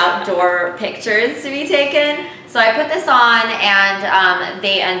they had outdoor pictures to be taken. So I put this on, and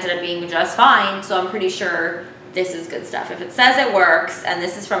they ended up being just fine. So I'm pretty sure this is good stuff. If it says it works, and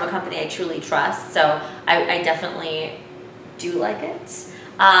this is from a company I truly trust, so I definitely do like it.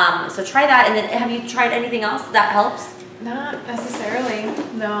 So try that, and then have you tried anything else that helps? Not necessarily,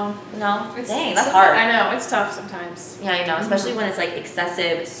 no. No? Dang, that's hard. I know, it's tough sometimes. Yeah, I know, especially when it's like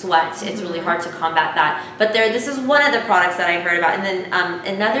excessive sweat. It's really hard to combat that. But this is one of the products that I heard about. And then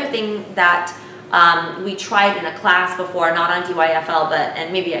another thing that we tried in a class before, not on DYFL,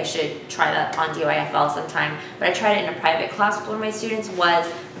 and maybe I should try that on DYFL sometime, but I tried it in a private class with one of my students, was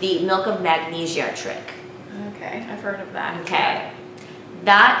the milk of magnesia trick. Okay, I've heard of that. Okay.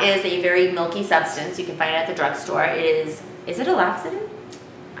 That is a very milky substance. You can find it at the drugstore. Is it a laxative?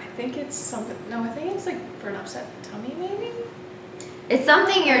 I think it's something, no, I think it's like for an upset tummy maybe? It's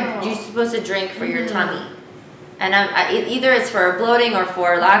something you're supposed to drink for your tummy. And either it's for bloating or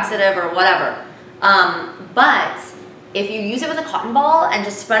for laxative or whatever. But if you use it with a cotton ball and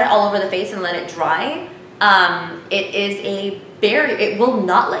just spread it all over the face and let it dry, it is a barrier. It will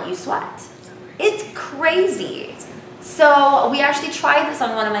not let you sweat. It's crazy. So we actually tried this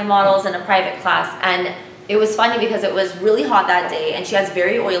on one of my models in a private class, and it was funny because it was really hot that day, and she has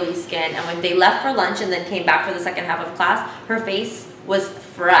very oily skin, and when they left for lunch and then came back for the second half of class, her face was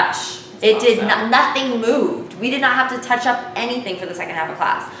fresh. Nothing moved. We did not have to touch up anything for the second half of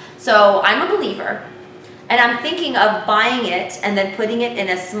class. So I'm a believer, and I'm thinking of buying it and then putting it in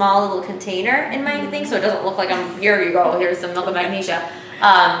a small little container in my thing, so it doesn't look like here you go, here's some milk of magnesia.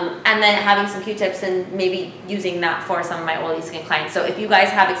 And then having some Q-tips and maybe using that for some of my oily skin clients. So if you guys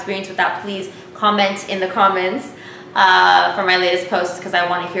have experience with that, please comment in the comments for my latest post, because I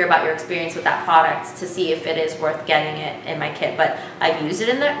want to hear about your experience with that product to see if it is worth getting it in my kit. But I've used it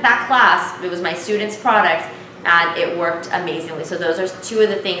in that class. It was my student's product, and it worked amazingly. So those are two of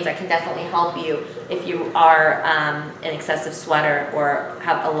the things that can definitely help you if you are an excessive sweater or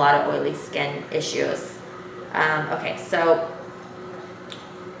have a lot of oily skin issues. Okay, so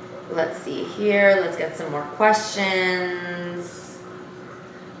let's see here. Let's get some more questions.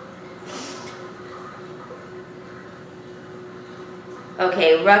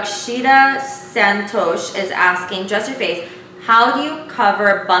 Okay, Rakshita Santosh is asking, just your face, how do you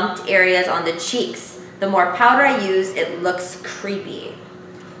cover bumped areas on the cheeks? The more powder I use, it looks creepy.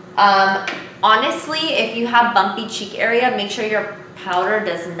 Honestly, if you have bumpy cheek area, make sure your powder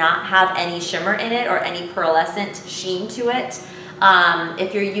does not have any shimmer in it or any pearlescent sheen to it.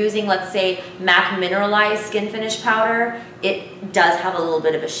 If you're using, let's say, MAC Mineralized Skin Finish Powder, it does have a little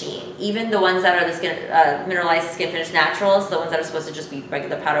bit of a sheen. Even the ones that are the Mineralized Skin Finish Naturals, the ones that are supposed to just be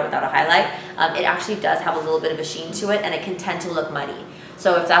regular powder without a highlight, it actually does have a little bit of a sheen to it, and it can tend to look muddy.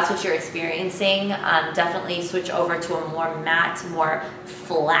 So if that's what you're experiencing, definitely switch over to a more matte, more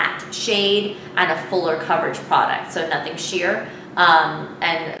flat shade and a fuller coverage product, so nothing sheer.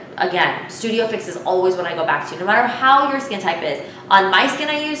 And again, Studio Fix is always what I go back to, no matter how your skin type is. On my skin,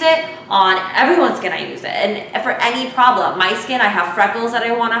 I use it. On everyone's skin, I use it. And for any problem, my skin, I have freckles that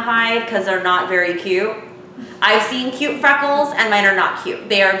I want to hide because they're not very cute. I've seen cute freckles, and mine are not cute.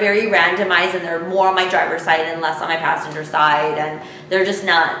 They are very randomized, and they're more on my driver's side and less on my passenger side, and they're just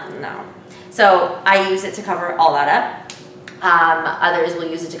not, no. So I use it to cover all that up. Others will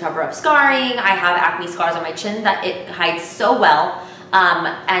use it to cover up scarring. I have acne scars on my chin that it hides so well.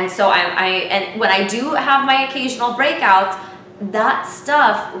 And so and when I do have my occasional breakouts, that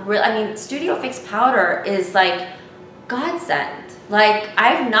stuff, I mean, Studio Fix powder is like godsend. Like,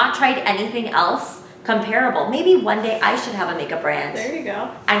 I've not tried anything else comparable. Maybe one day I should have a makeup brand. There you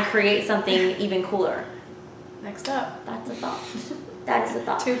go. And create something even cooler. Next up. That's a thought. That is the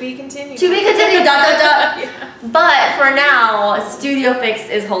thought. To be continued. To be continued, dot, dot, dot. Yeah. But for now, Studio Fix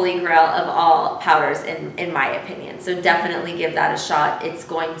is holy grail of all powders in my opinion. So definitely give that a shot. It's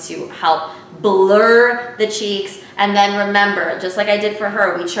going to help blur the cheeks. And then remember, just like I did for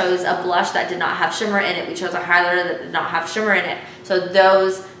her, we chose a blush that did not have shimmer in it. We chose a highlighter that did not have shimmer in it. So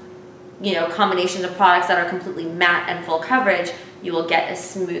those, you know, combinations of products that are completely matte and full coverage, you will get a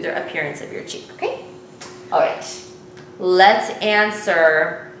smoother appearance of your cheek, okay? All right, let's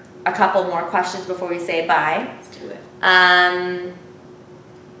answer a couple more questions before we say bye. Let's do it.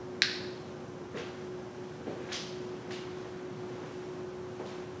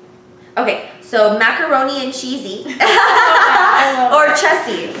 Okay, so macaroni and cheesy or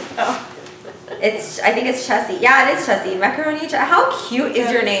chessy. Oh. I think it's chessy. Yeah, it is chessy. Macaroni. How cute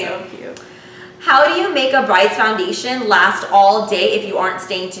is your name? So cute. How do you make a bride's foundation last all day if you aren't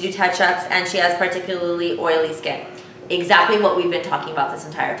staying to do touch-ups and she has particularly oily skin? Exactly what we've been talking about this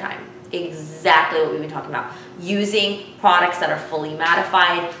entire time. Exactly what we've been talking about. Using products that are fully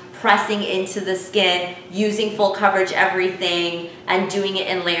mattified, pressing into the skin, using full coverage everything, and doing it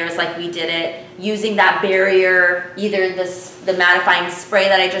in layers like we did it. Using that barrier, either the mattifying spray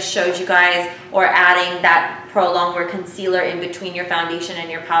that I just showed you guys, or adding that Pro Longwear concealer in between your foundation and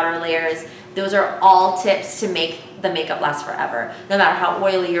your powder layers. Those are all tips to make the makeup last forever. No matter how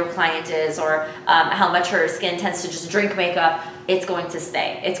oily your client is or how much her skin tends to just drink makeup, it's going to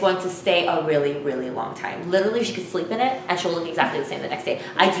stay. It's going to stay a really, really long time. Literally, she could sleep in it and she'll look exactly the same the next day.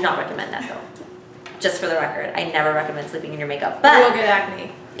 I do not recommend that though. Just for the record, I never recommend sleeping in your makeup. But you'll get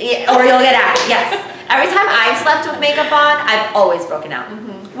acne. Yeah, or you'll get acne, yes. Every time I've slept with makeup on, I've always broken out.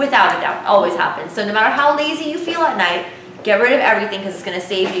 Without a doubt, always happens. So no matter how lazy you feel at night, get rid of everything because it's going to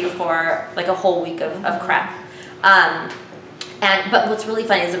save you for like a whole week of crap. But what's really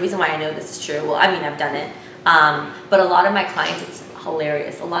funny is the reason why I know this is true. Well, I mean, I've done it. But a lot of my clients, it's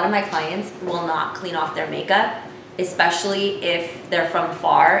hilarious. A lot of my clients will not clean off their makeup, especially if they're from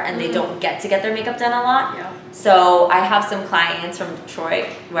far and they don't get their makeup done a lot. Yeah. So I have some clients from Detroit,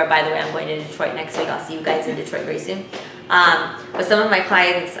 where by the way, I'm going to Detroit next week. I'll see you guys in Detroit very soon. But some of my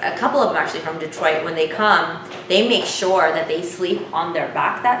clients, a couple of them actually from Detroit, when they come, they make sure that they sleep on their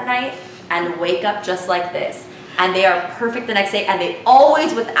back that night and wake up just like this. And they are perfect the next day, and they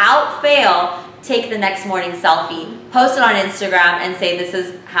always, without fail, take the next morning selfie, post it on Instagram, and say, this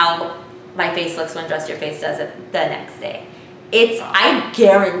is how my face looks when Dress Your Face does it the next day. I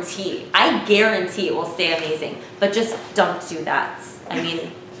guarantee it will stay amazing. But just don't do that. I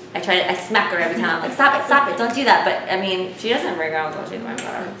mean, I smack her every time. I'm like, stop it, don't do that. But I mean, she doesn't break out until she's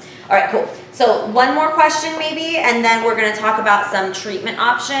whatever. All right, cool. So one more question maybe, and then we're gonna talk about some treatment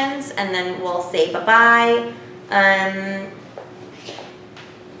options, and then we'll say bye-bye.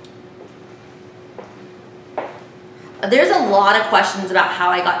 There's a lot of questions about how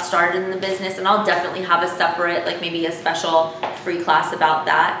I got started in the business, and I'll definitely have a separate, like maybe a special free class about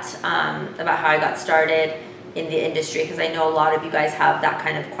that, about how I got started in the industry, because I know a lot of you guys have that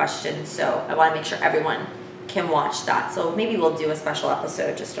kind of question, so I want to make sure everyone can watch that. So maybe we'll do a special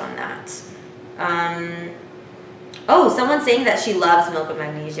episode just on that. Oh, someone's saying that she loves Milk of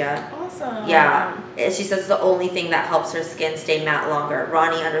Magnesia. Awesome. Yeah. She says it's the only thing that helps her skin stay matte longer.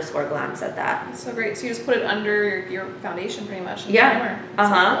 Ronnie_glam said that. That's so great. So you just put it under your foundation pretty much. Yeah.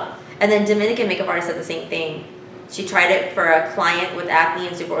 Cool. And then Dominican makeup artist said the same thing. She tried it for a client with acne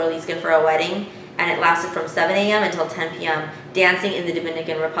and super oily skin for a wedding, and it lasted from 7 a.m. until 10 p.m. Dancing in the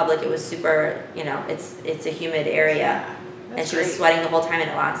Dominican Republic, it was super, you know, it's a humid area. Yeah, and she was sweating the whole time and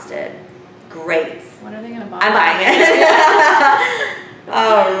it lasted. Great. When are they going to buy I'm buying it.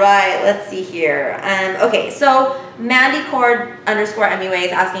 All right, let's see here. Okay, so Mandycord_MUA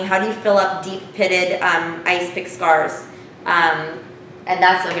is asking, how do you fill up deep pitted ice pick scars? And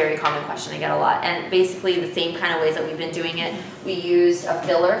that's a very common question I get a lot. And basically the same kind of ways that we've been doing it. We used a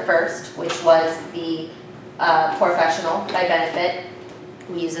filler first, which was the Professional by Benefit.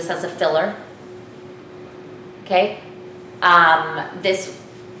 We use this as a filler. Okay? This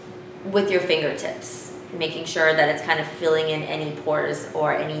with your fingertips, making sure that it's kind of filling in any pores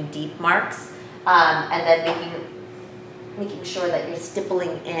or any deep marks, and then making sure that you're stippling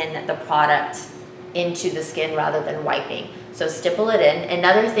in the product into the skin rather than wiping. So stipple it in.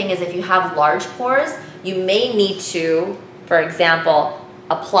 Another thing is if you have large pores, you may need to, for example,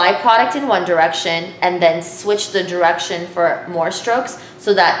 apply product in one direction and then switch the direction for more strokes,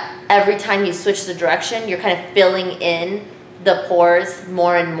 so that every time you switch the direction, you're kind of filling in the pores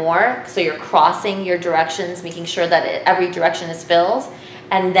more and more. So you're crossing your directions, making sure that every direction is filled.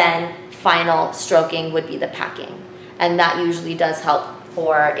 And then final stroking would be the packing. And that usually does help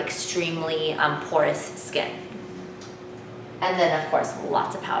for extremely porous skin. And then, of course,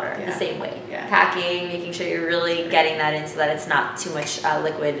 lots of powder the same way. Yeah. Packing, making sure you're really getting that in so that it's not too much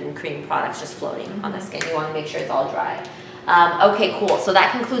liquid and cream products just floating on the skin. You want to make sure it's all dry. Okay, cool. So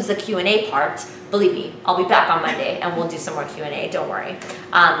that concludes the Q&A part. Believe me, I'll be back on Monday and we'll do some more Q&A. Don't worry.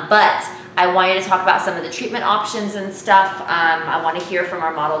 But I wanted to talk about some of the treatment options and stuff. I want to hear from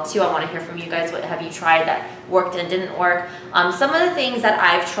our model too. I want to hear from you guys. What have you tried that worked and didn't work? Some of the things that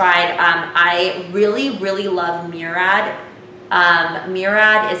I've tried, I really, really love Murad.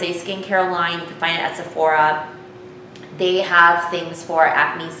 Murad is a skincare line. You can find it at Sephora. They have things for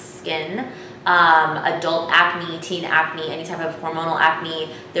acne skin, adult acne, teen acne, any type of hormonal acne.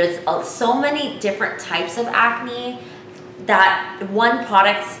 There's so many different types of acne that one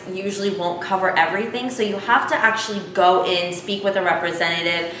product usually won't cover everything. So you have to actually go in, speak with a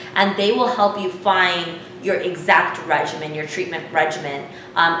representative, and they will help you find your exact regimen, your treatment regimen.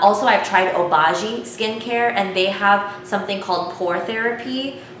 Also, I've tried Obagi skincare, and they have something called pore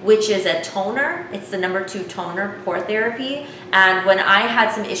therapy, which is a toner. It's the #2 toner, pore therapy. And when I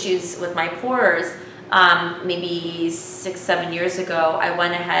had some issues with my pores, maybe 6-7 years ago, I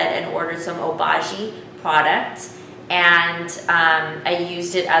went ahead and ordered some Obagi product, and I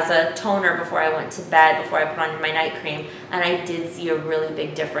used it as a toner before I went to bed, before I put on my night cream, and I did see a really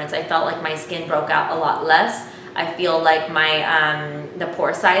big difference. I felt like my skin broke out a lot less. I feel like my the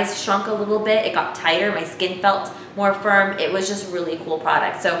pore size shrunk a little bit. It got tighter. My skin felt more firm. It was just really cool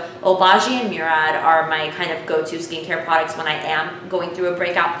product. So Obagi and Murad are my kind of go-to skincare products when I am going through a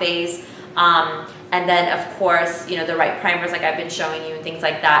breakout phase. And then, of course, you know, the right primers like I've been showing you and things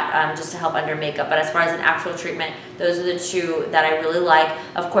like that, just to help under makeup. But as far as an actual treatment, those are the two that I really like.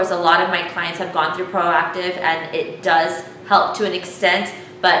 Of course, a lot of my clients have gone through Proactive, and it does help to an extent.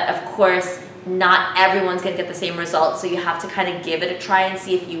 But, of course, not everyone's going to get the same results. So you have to kind of give it a try and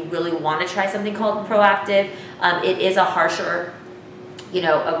see if you really want to try something called Proactive. It is a harsher, you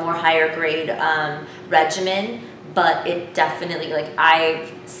know, a more higher grade regimen. But it definitely, like,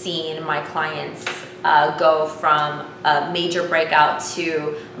 I've seen my clients go from a major breakout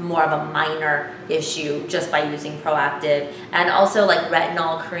to more of a minor issue just by using Proactive. And also, like,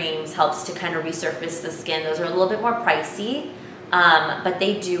 retinol creams helps to kind of resurface the skin. Those are a little bit more pricey, but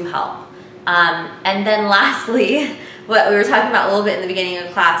they do help. And then lastly, what we were talking about a little bit in the beginning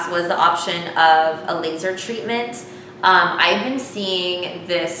of class was the option of a laser treatment. I've been seeing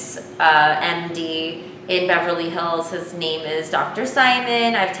this MD in Beverly Hills. His name is Dr.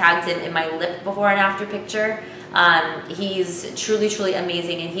 Simon. I've tagged him in my lip before and after picture. He's truly, truly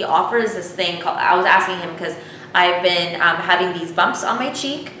amazing, and he offers this thing called, I was asking him because I've been having these bumps on my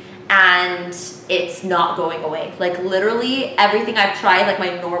cheek, and it's not going away. Like, literally everything I've tried, like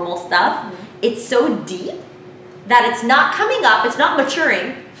my normal stuff, it's so deep that it's not coming up, it's not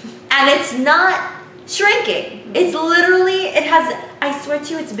maturing, and it's not shrinking. It's literally, it has, I swear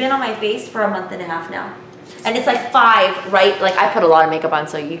to you, it's been on my face for a month and a half now. And it's like 5, right? Like, I put a lot of makeup on,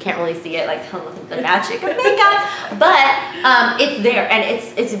 so you can't really see it, like the magic of makeup. But it's there, and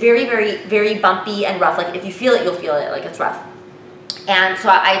it's very, very, very bumpy and rough. Like, if you feel it, you'll feel it. Like, it's rough. And so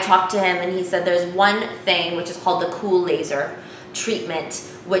I talked to him, and he said there's one thing, which is called the cool laser treatment,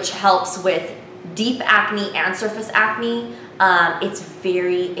 which helps with deep acne and surface acne. It's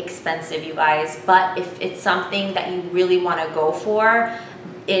very expensive, you guys, but if it's something that you really want to go for,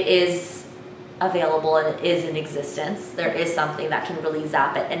 it is available and it is in existence. There is something that can really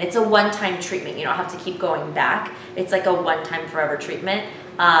zap it, and it's a one-time treatment. You don't have to keep going back. It's like a one-time forever treatment,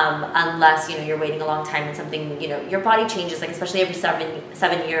 unless, you know, you're waiting a long time and something, you know, your body changes, like especially every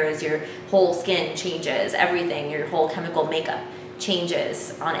seven years, your whole skin changes, everything, your whole chemical makeup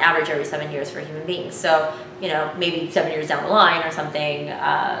changes on average every 7 years for human beings. So, you know, maybe 7 years down the line or something,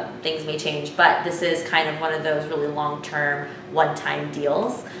 things may change, but this is kind of one of those really long-term, one-time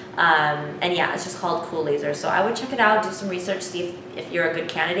deals. And yeah, it's just called Cool Laser. So I would check it out, do some research, see if you're a good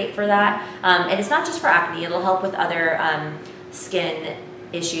candidate for that. And it's not just for acne, it'll help with other skin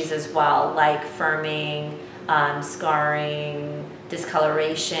issues as well, like firming, scarring,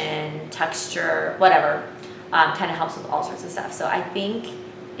 discoloration, texture, whatever. Kind of helps with all sorts of stuff. So I think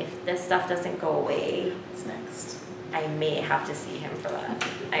if this stuff doesn't go away, what's next? I may have to see him for that.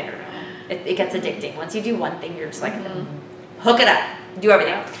 I don't know. It gets addicting. Once you do one thing, you're just like, hook it up, do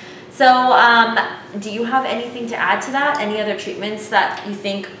everything. So do you have anything to add to that? Any other treatments that you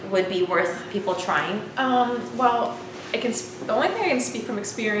think would be worth people trying? Well, the only thing I can speak from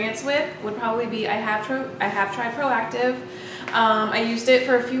experience with would probably be I have tried Proactive. I used it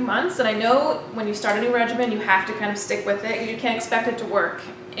for a few months, and I know when you start a new regimen, you have to kind of stick with it. You can't expect it to work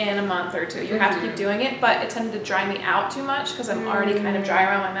in a month or two. You have to keep doing it, but it tended to dry me out too much because I'm already kind of dry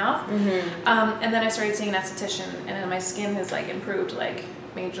around my mouth. And then I started seeing an esthetician, and then my skin has like improved like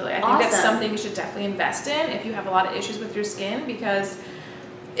majorly. I think that's something you should definitely invest in if you have a lot of issues with your skin, because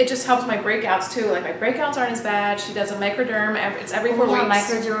it just helps my breakouts too. Like my breakouts aren't as bad. She does a microderm. It's every 4 weeks.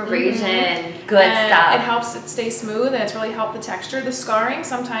 Microdermabrasion. Good stuff. It helps it stay smooth, and it's really helped the texture. The scarring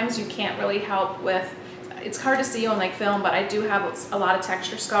sometimes you can't really help with. It's hard to see on like film, but I do have a lot of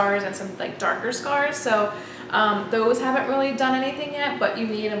texture scars and some like darker scars. So those haven't really done anything yet, but you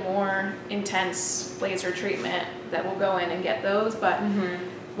need a more intense laser treatment that will go in and get those. But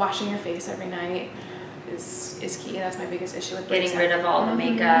washing your face every night is key. That's my biggest issue with getting rid of all the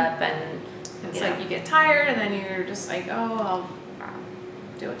makeup, and it's like you get tired and then you're just like, oh, I'll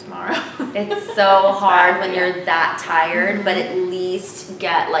do it tomorrow. It's so hard when you're that tired, but at least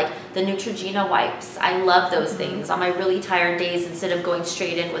get like the Neutrogena wipes. I love those things on my really tired days. Instead of going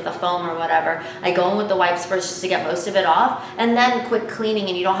straight in with a foam or whatever, I go in with the wipes first just to get most of it off, and then quick cleaning,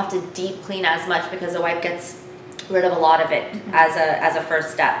 and you don't have to deep clean as much because the wipe gets rid of a lot of it as a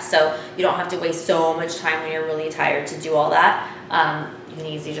first step. So you don't have to waste so much time when you're really tired to do all that. You can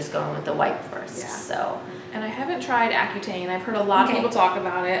easily just go in with the wipe first. So. And I haven't tried Accutane. I've heard a lot of people talk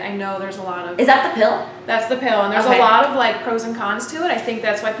about it. I know there's a lot of... Is that the pill? That's the pill. And there's a lot of like pros and cons to it. I think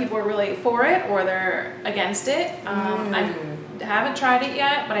that's why people are really for it or they're against it. I haven't tried it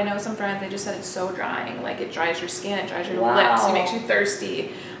yet, but I know some friends, they just said it's so drying. Like it dries your skin, it dries your lips, it makes you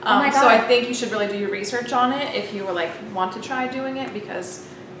thirsty. So I think you should really do your research on it if you were like want to try doing it, because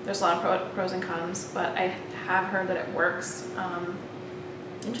there's a lot of pros and cons, but I have heard that it works.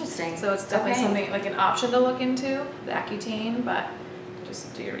 Interesting. So it's definitely something like an option to look into, the Accutane, but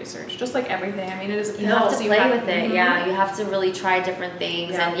just do your research. Just like everything. I mean, it is a pill. You have to play with it. Yeah, you have to really try different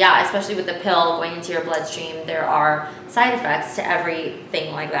things. And especially with the pill going into your bloodstream, there are side effects to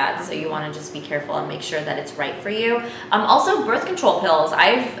everything like that. So you want to just be careful and make sure that it's right for you. Also, birth control pills.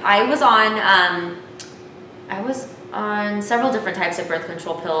 I was on several different types of birth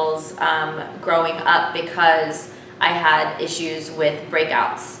control pills growing up because I had issues with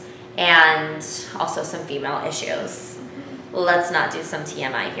breakouts and also some female issues. Let's not do some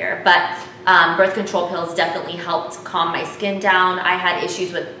TMI here, but birth control pills definitely helped calm my skin down. I had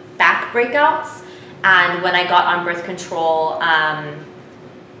issues with back breakouts, and when I got on birth control,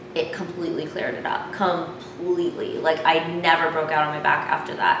 it completely cleared it up, completely. Like I never broke out on my back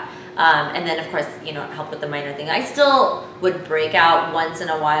after that. And then, of course, you know, help with the minor thing. I still would break out once in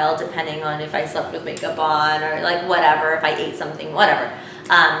a while, depending on if I slept with makeup on or like whatever, if I ate something, whatever.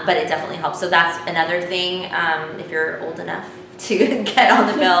 But it definitely helps. So that's another thing. If you're old enough to get on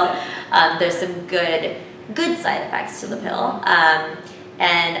the pill, there's some good side effects to the pill.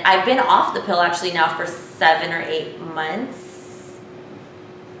 And I've been off the pill actually now for 7 or 8 months.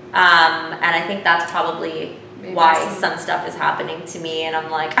 And I think that's probably why some stuff is happening to me, and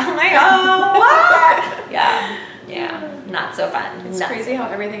I'm like, oh my god, what? yeah, not so fun. It's crazy how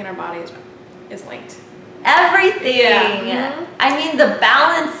everything in our body is linked. Everything. I mean, the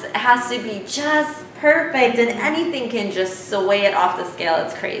balance has to be just perfect, and anything can just sway it off the scale.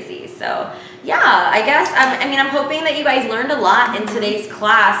 It's crazy. So yeah, I guess I mean, I'm hoping that you guys learned a lot in today's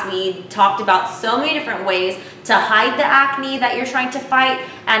class. We talked about so many different ways to hide the acne that you're trying to fight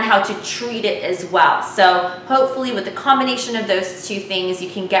and how to treat it as well. So hopefully with the combination of those two things, you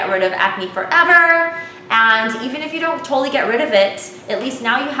can get rid of acne forever. And even if you don't totally get rid of it, at least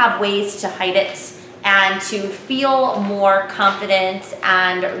now you have ways to hide it and to feel more confident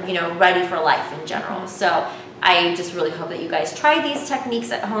and, you know, ready for life in general. So I just really hope that you guys try these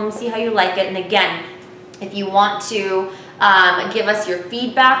techniques at home, see how you like it. And again, if you want to give us your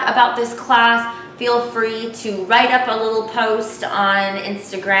feedback about this class, feel free to write up a little post on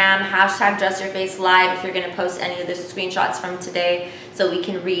Instagram, #JustYourFaceLive if you're going to post any of the screenshots from today, so we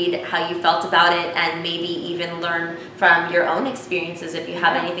can read how you felt about it and maybe even learn from your own experiences if you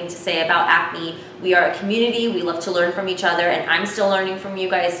have anything to say about acne. We are a community. We love to learn from each other, and I'm still learning from you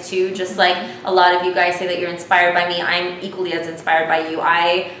guys too. Just like a lot of you guys say that you're inspired by me, I'm equally as inspired by you.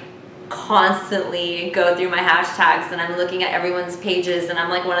 I constantly go through my hashtags and I'm looking at everyone's pages, and I'm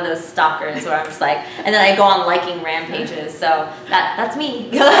like one of those stalkers where I'm just like, and then I go on liking rampages. So that's me.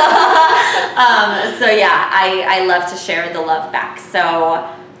 So yeah, I love to share the love back. So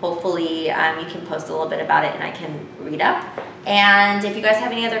hopefully you can post a little bit about it and I can read up. And if you guys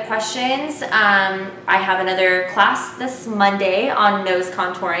have any other questions, I have another class this Monday on nose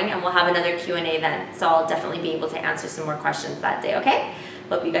contouring, and we'll have another Q&A then. So I'll definitely be able to answer some more questions that day, okay?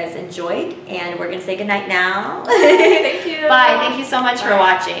 Hope you guys enjoyed, and we're going to say goodnight now. Thank you. Bye. Thank you so much for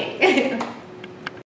watching.